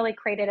 nothing really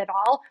created at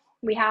all,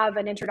 we have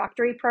an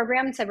introductory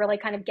program to really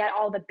kind of get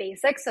all the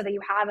basics so that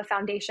you have a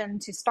foundation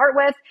to start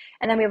with.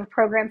 And then we have a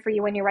program for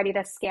you when you're ready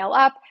to scale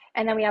up.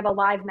 And then we have a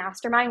live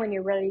mastermind when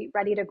you're really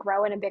ready to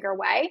grow in a bigger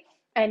way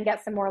and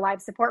get some more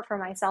live support from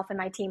myself and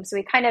my team. So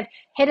we kind of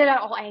hit it at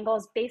all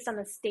angles based on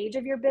the stage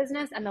of your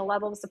business and the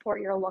level of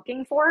support you're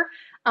looking for,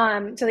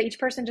 so that each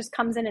person just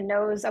comes in and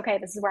knows, okay,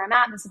 this is where I'm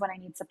at, and this is what I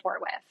need support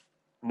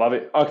with. Love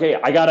it. Okay,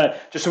 I gotta,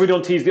 just so we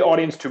don't tease the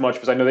audience too much,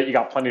 because I know that you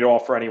got plenty to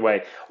offer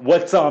anyway.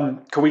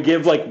 Can we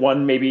give like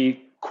one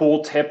maybe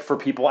cool tip for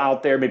people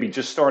out there, maybe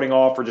just starting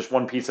off, or just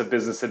one piece of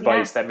business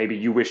advice that maybe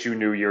you wish you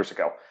knew years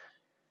ago?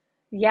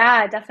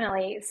 Yeah,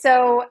 definitely.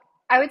 So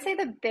I would say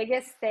the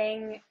biggest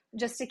thing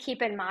just to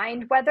keep in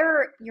mind,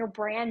 whether you're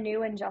brand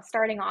new and just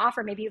starting off,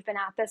 or maybe you've been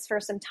at this for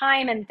some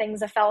time and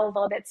things have felt a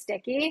little bit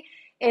sticky,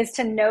 is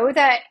to know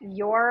that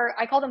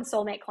I call them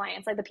soulmate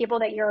clients, like the people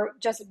that you're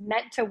just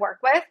meant to work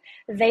with,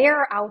 they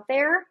are out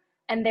there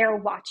and they're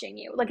watching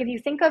you. Like if you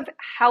think of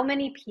how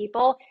many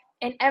people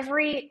in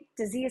every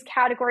disease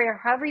category, or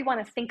however you want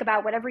to think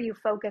about whatever you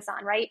focus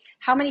on, right?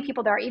 How many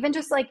people there are, even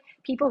just like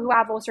people who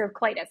have ulcerative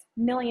colitis,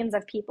 millions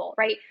of people,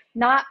 right?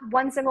 Not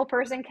one single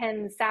person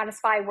can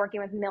satisfy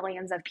working with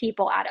millions of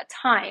people at a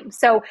time.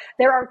 So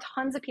there are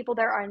tons of people.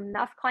 There are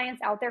enough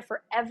clients out there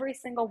for every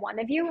single one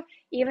of you,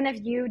 even if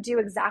you do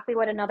exactly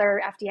what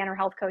another FDN or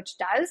health coach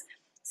does.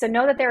 So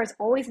know that there is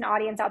always an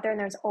audience out there and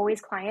there's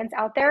always clients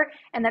out there,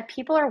 and that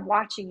people are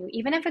watching you.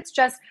 Even if it's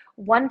just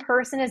one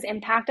person is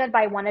impacted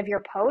by one of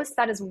your posts,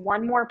 that is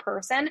one more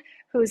person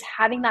who's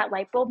having that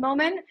light bulb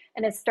moment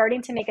and is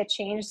starting to make a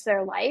change to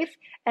their life.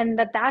 And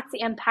that's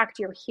the impact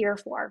you're here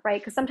for,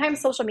 right? Because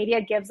sometimes social media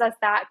gives us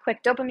that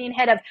quick dopamine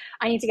hit of,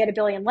 I need to get 1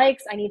 billion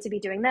likes, I need to be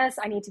doing this,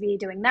 I need to be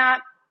doing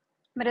that.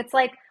 But it's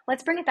like,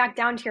 let's bring it back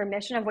down to your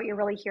mission of what you're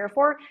really here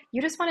for.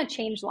 You just want to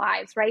change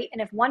lives, right? And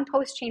if one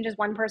post changes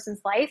one person's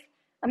life,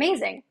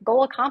 amazing,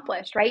 goal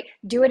accomplished, right?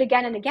 Do it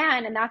again and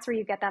again, and that's where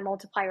you get that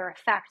multiplier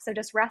effect. So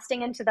just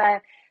resting into the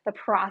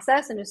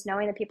process and just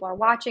knowing that people are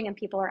watching and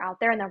people are out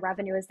there and the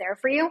revenue is there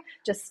for you,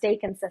 just stay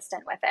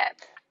consistent with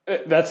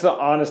it. That's the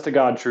honest to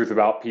God truth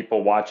about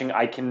people watching.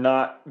 I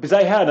cannot, because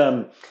I had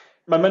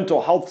my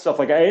mental health stuff,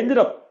 like I ended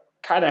up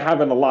kind of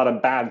having a lot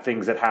of bad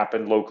things that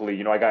happened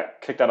locally. I got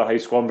kicked out of high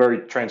school. I'm very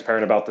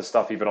transparent about this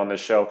stuff, even on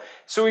this show.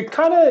 So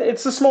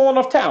it's a small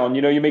enough town,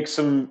 you make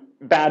some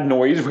bad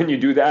noise when you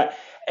do that.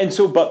 And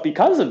so, but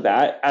because of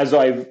that, as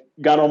I've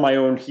got on my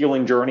own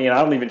healing journey, and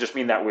I don't even just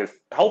mean that with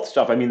health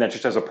stuff, I mean that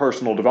just as a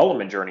personal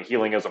development journey,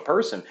 healing as a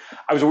person,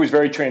 I was always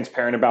very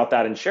transparent about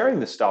that and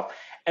sharing this stuff.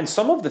 And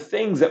some of the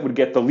things that would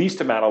get the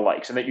least amount of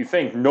likes and that you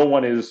think no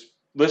one is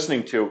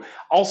listening to,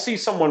 I'll see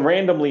someone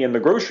randomly in the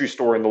grocery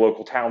store in the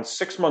local town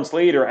 6 months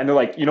later, and they're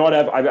like, you know what,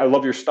 Ev, I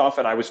love your stuff,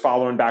 and I was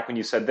following back when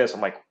you said this.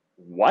 I'm like,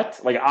 what?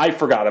 Like, I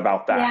forgot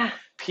about that. Yeah.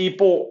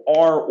 People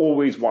are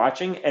always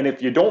watching. And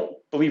if you don't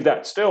believe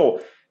that still,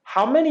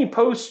 how many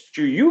posts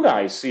do you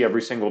guys see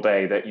every single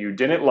day that you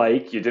didn't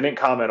like, you didn't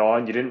comment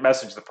on, you didn't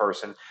message the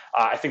person?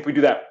 I think we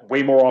do that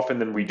way more often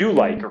than we do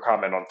like or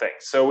comment on things.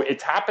 So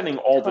it's happening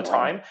all the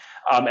time.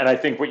 And I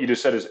think what you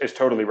just said is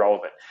totally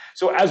relevant.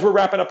 So as we're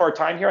wrapping up our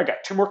time here, I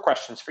got two more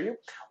questions for you.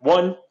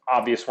 One,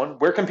 obvious one,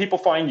 where can people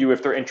find you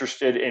if they're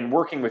interested in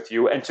working with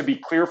you? And to be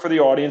clear for the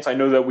audience, I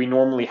know that we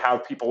normally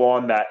have people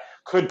on that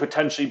could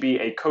potentially be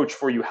a coach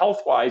for you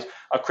health-wise.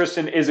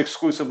 Kristin is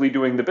exclusively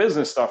doing the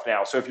business stuff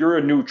now. So if you're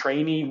a new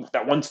trainee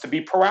that wants to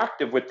be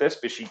proactive with this,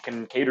 but she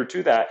can cater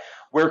to that,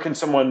 where can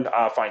someone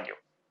find you?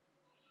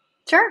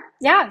 Sure.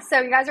 Yeah. So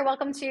you guys are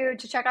welcome to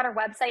check out our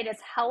website.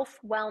 It's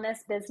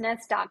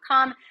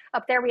healthwellnessbusiness.com.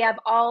 Up there, we have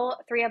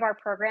all three of our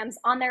programs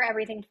on there,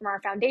 everything from our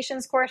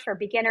foundations course for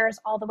beginners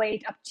all the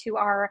way up to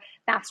our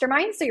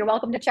mastermind. So you're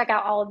welcome to check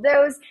out all of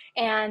those.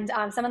 And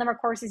some of them are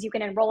courses you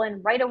can enroll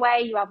in right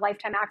away. You have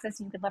lifetime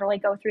access. And you can literally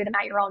go through them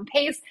at your own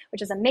pace,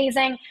 which is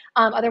amazing.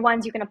 Other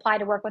ones you can apply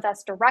to work with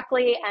us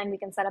directly, and we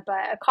can set up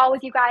a call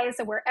with you guys.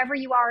 So wherever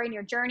you are in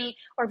your journey,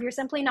 or if you're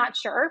simply not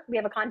sure, we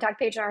have a contact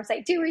page on our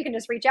site too, where you can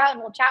just reach out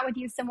and we'll chat with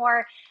you some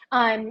more.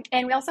 And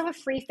we also have a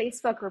free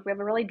Facebook group. We have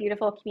a really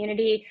beautiful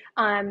community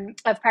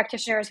of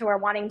practitioners who are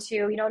wanting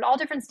to, in all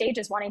different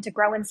stages, wanting to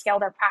grow and scale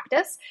their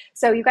practice.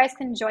 So you guys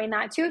can join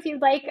that too if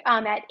you'd like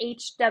at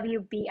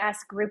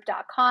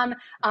hwbsgroup.com,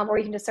 or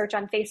you can just search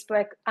on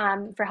Facebook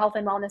for Health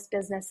and Wellness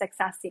Business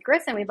Success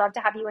Secrets. And we'd love to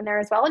have you in there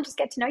as well and just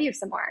get to know you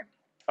some more.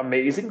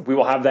 Amazing. We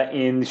will have that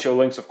in the show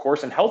links, of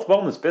course. And Health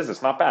Wellness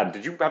Business, not bad.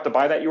 Did you have to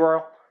buy that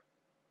URL?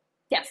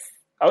 Yes.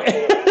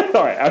 Okay.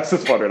 All right. I was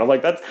just wondering. I'm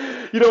like, that's,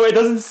 it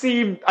doesn't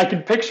seem, I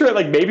can picture it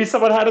like maybe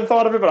someone hadn't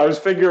thought of it, but I was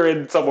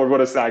figuring someone would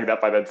have snagged that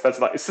by then. So that's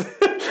nice.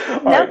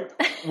 All right.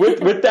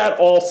 With that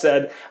all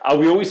said,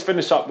 we always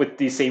finish up with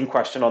the same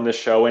question on this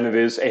show, and it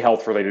is a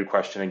health related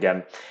question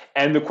again.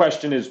 And the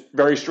question is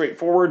very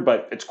straightforward,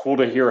 but it's cool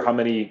to hear how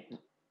many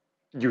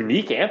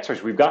unique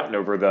answers we've gotten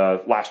over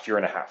the last year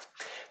and a half.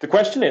 The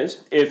question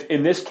is, if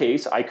in this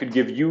case, I could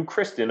give you,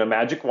 Kristin, a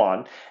magic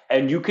wand,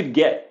 and you could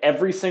get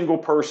every single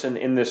person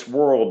in this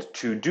world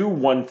to do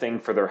one thing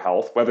for their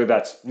health, whether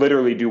that's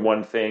literally do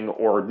one thing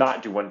or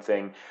not do one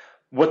thing,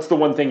 what's the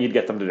one thing you'd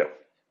get them to do?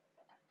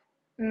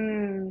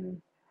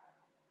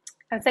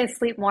 I'd say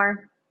sleep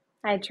more.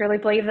 I truly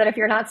believe that if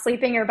you're not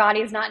sleeping, your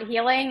body's not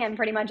healing, and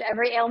pretty much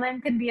every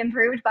ailment can be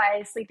improved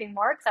by sleeping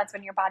more, because that's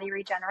when your body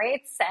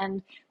regenerates.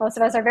 And most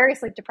of us are very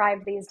sleep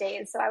deprived these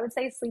days. So I would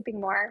say sleeping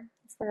more.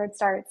 That's where it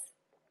starts.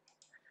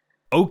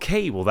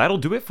 Okay, well, that'll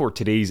do it for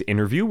today's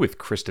interview with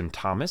Kristin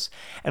Thomas.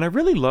 And I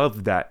really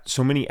love that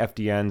so many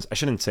FDNs, I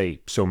shouldn't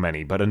say so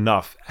many, but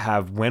enough,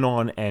 have went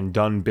on and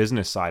done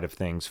business side of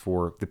things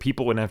for the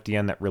people in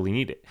FDN that really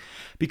need it.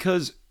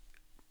 Because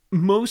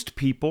most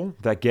people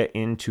that get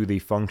into the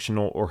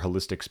functional or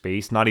holistic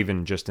space, not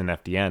even just in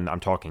FDN,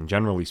 I'm talking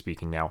generally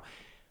speaking now,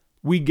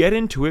 we get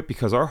into it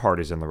because our heart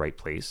is in the right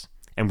place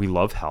and we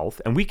love health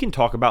and we can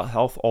talk about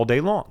health all day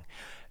long.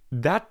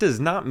 That does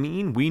not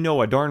mean we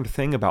know a darned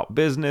thing about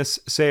business,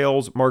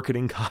 sales,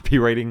 marketing,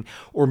 copywriting,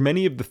 or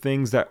many of the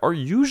things that are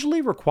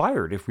usually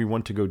required if we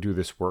want to go do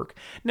this work.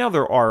 Now,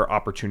 there are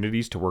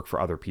opportunities to work for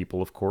other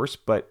people, of course,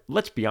 but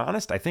let's be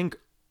honest, I think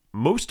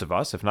most of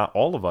us, if not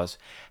all of us,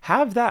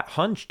 have that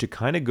hunch to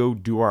kind of go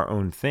do our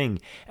own thing.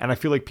 And I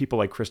feel like people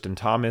like Kristin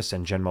Thomas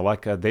and Jen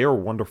Maleka, they are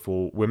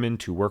wonderful women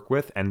to work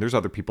with. And there's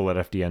other people at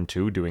FDN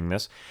too doing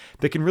this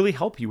that can really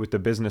help you with the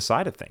business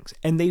side of things.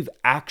 And they've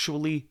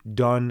actually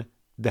done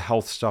the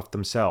health stuff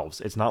themselves.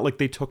 It's not like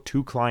they took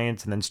 2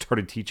 clients and then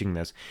started teaching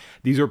this.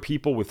 These are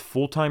people with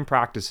full-time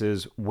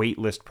practices, wait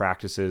list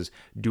practices,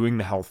 doing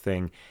the health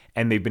thing,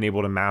 and they've been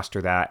able to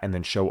master that and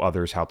then show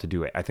others how to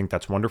do it. I think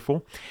that's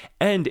wonderful.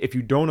 And if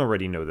you don't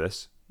already know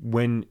this,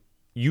 when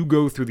you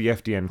go through the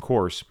FDN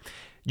course,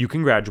 you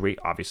can graduate,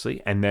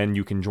 obviously, and then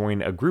you can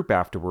join a group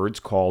afterwards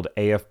called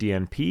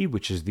FDN-P,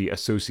 which is the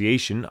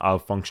Association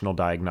of Functional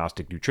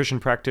Diagnostic Nutrition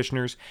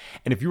Practitioners.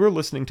 And if you are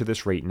listening to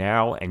this right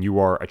now and you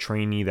are a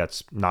trainee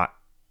that's not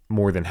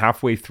more than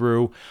halfway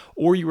through,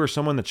 or you are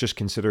someone that's just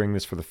considering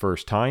this for the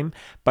first time,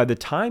 by the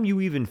time you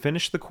even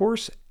finish the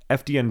course,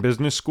 FDN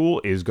Business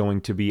School is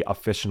going to be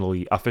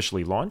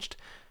officially launched.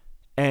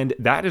 And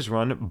that is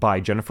run by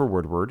Jennifer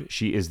Woodward.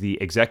 She is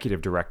the executive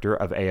director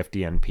of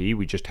FDN-P.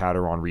 We just had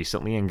her on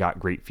recently and got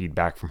great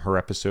feedback from her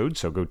episode,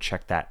 so go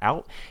check that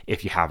out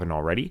if you haven't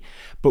already.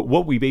 But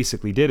what we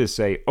basically did is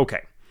say,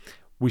 okay,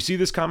 we see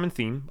this common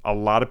theme. A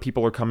lot of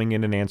people are coming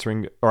in and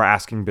answering or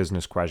asking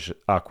business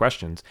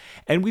questions,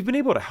 and we've been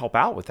able to help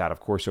out with that,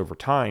 of course, over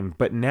time.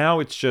 But now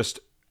it's just,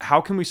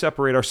 how can we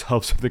separate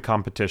ourselves from the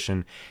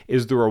competition?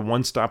 Is there a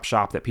one-stop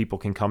shop that people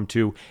can come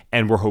to?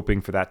 And we're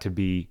hoping for that to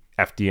be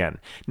FDN.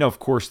 Now, of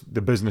course,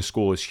 the business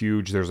school is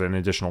huge. There's an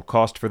additional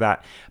cost for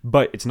that,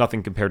 but it's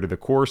nothing compared to the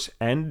course.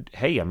 And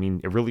hey, I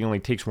mean, it really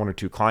only takes 1 or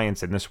 2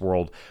 clients in this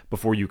world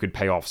before you could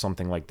pay off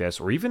something like this,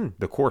 or even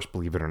the course,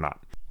 believe it or not.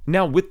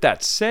 Now, with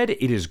that said,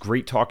 it is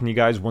great talking to you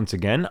guys once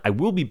again. I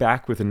will be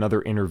back with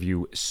another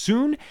interview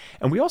soon,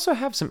 and we also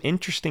have some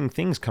interesting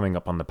things coming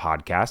up on the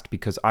podcast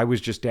because I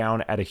was just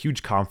down at a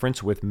huge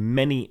conference with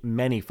many,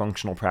 many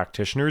functional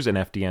practitioners and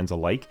FDNs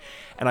alike,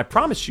 and I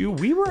promise you,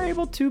 we were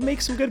able to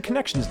make some good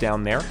connections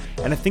down there,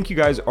 and I think you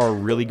guys are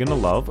really going to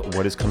love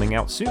what is coming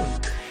out soon.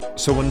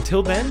 So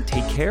until then,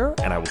 take care,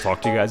 and I will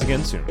talk to you guys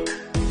again soon.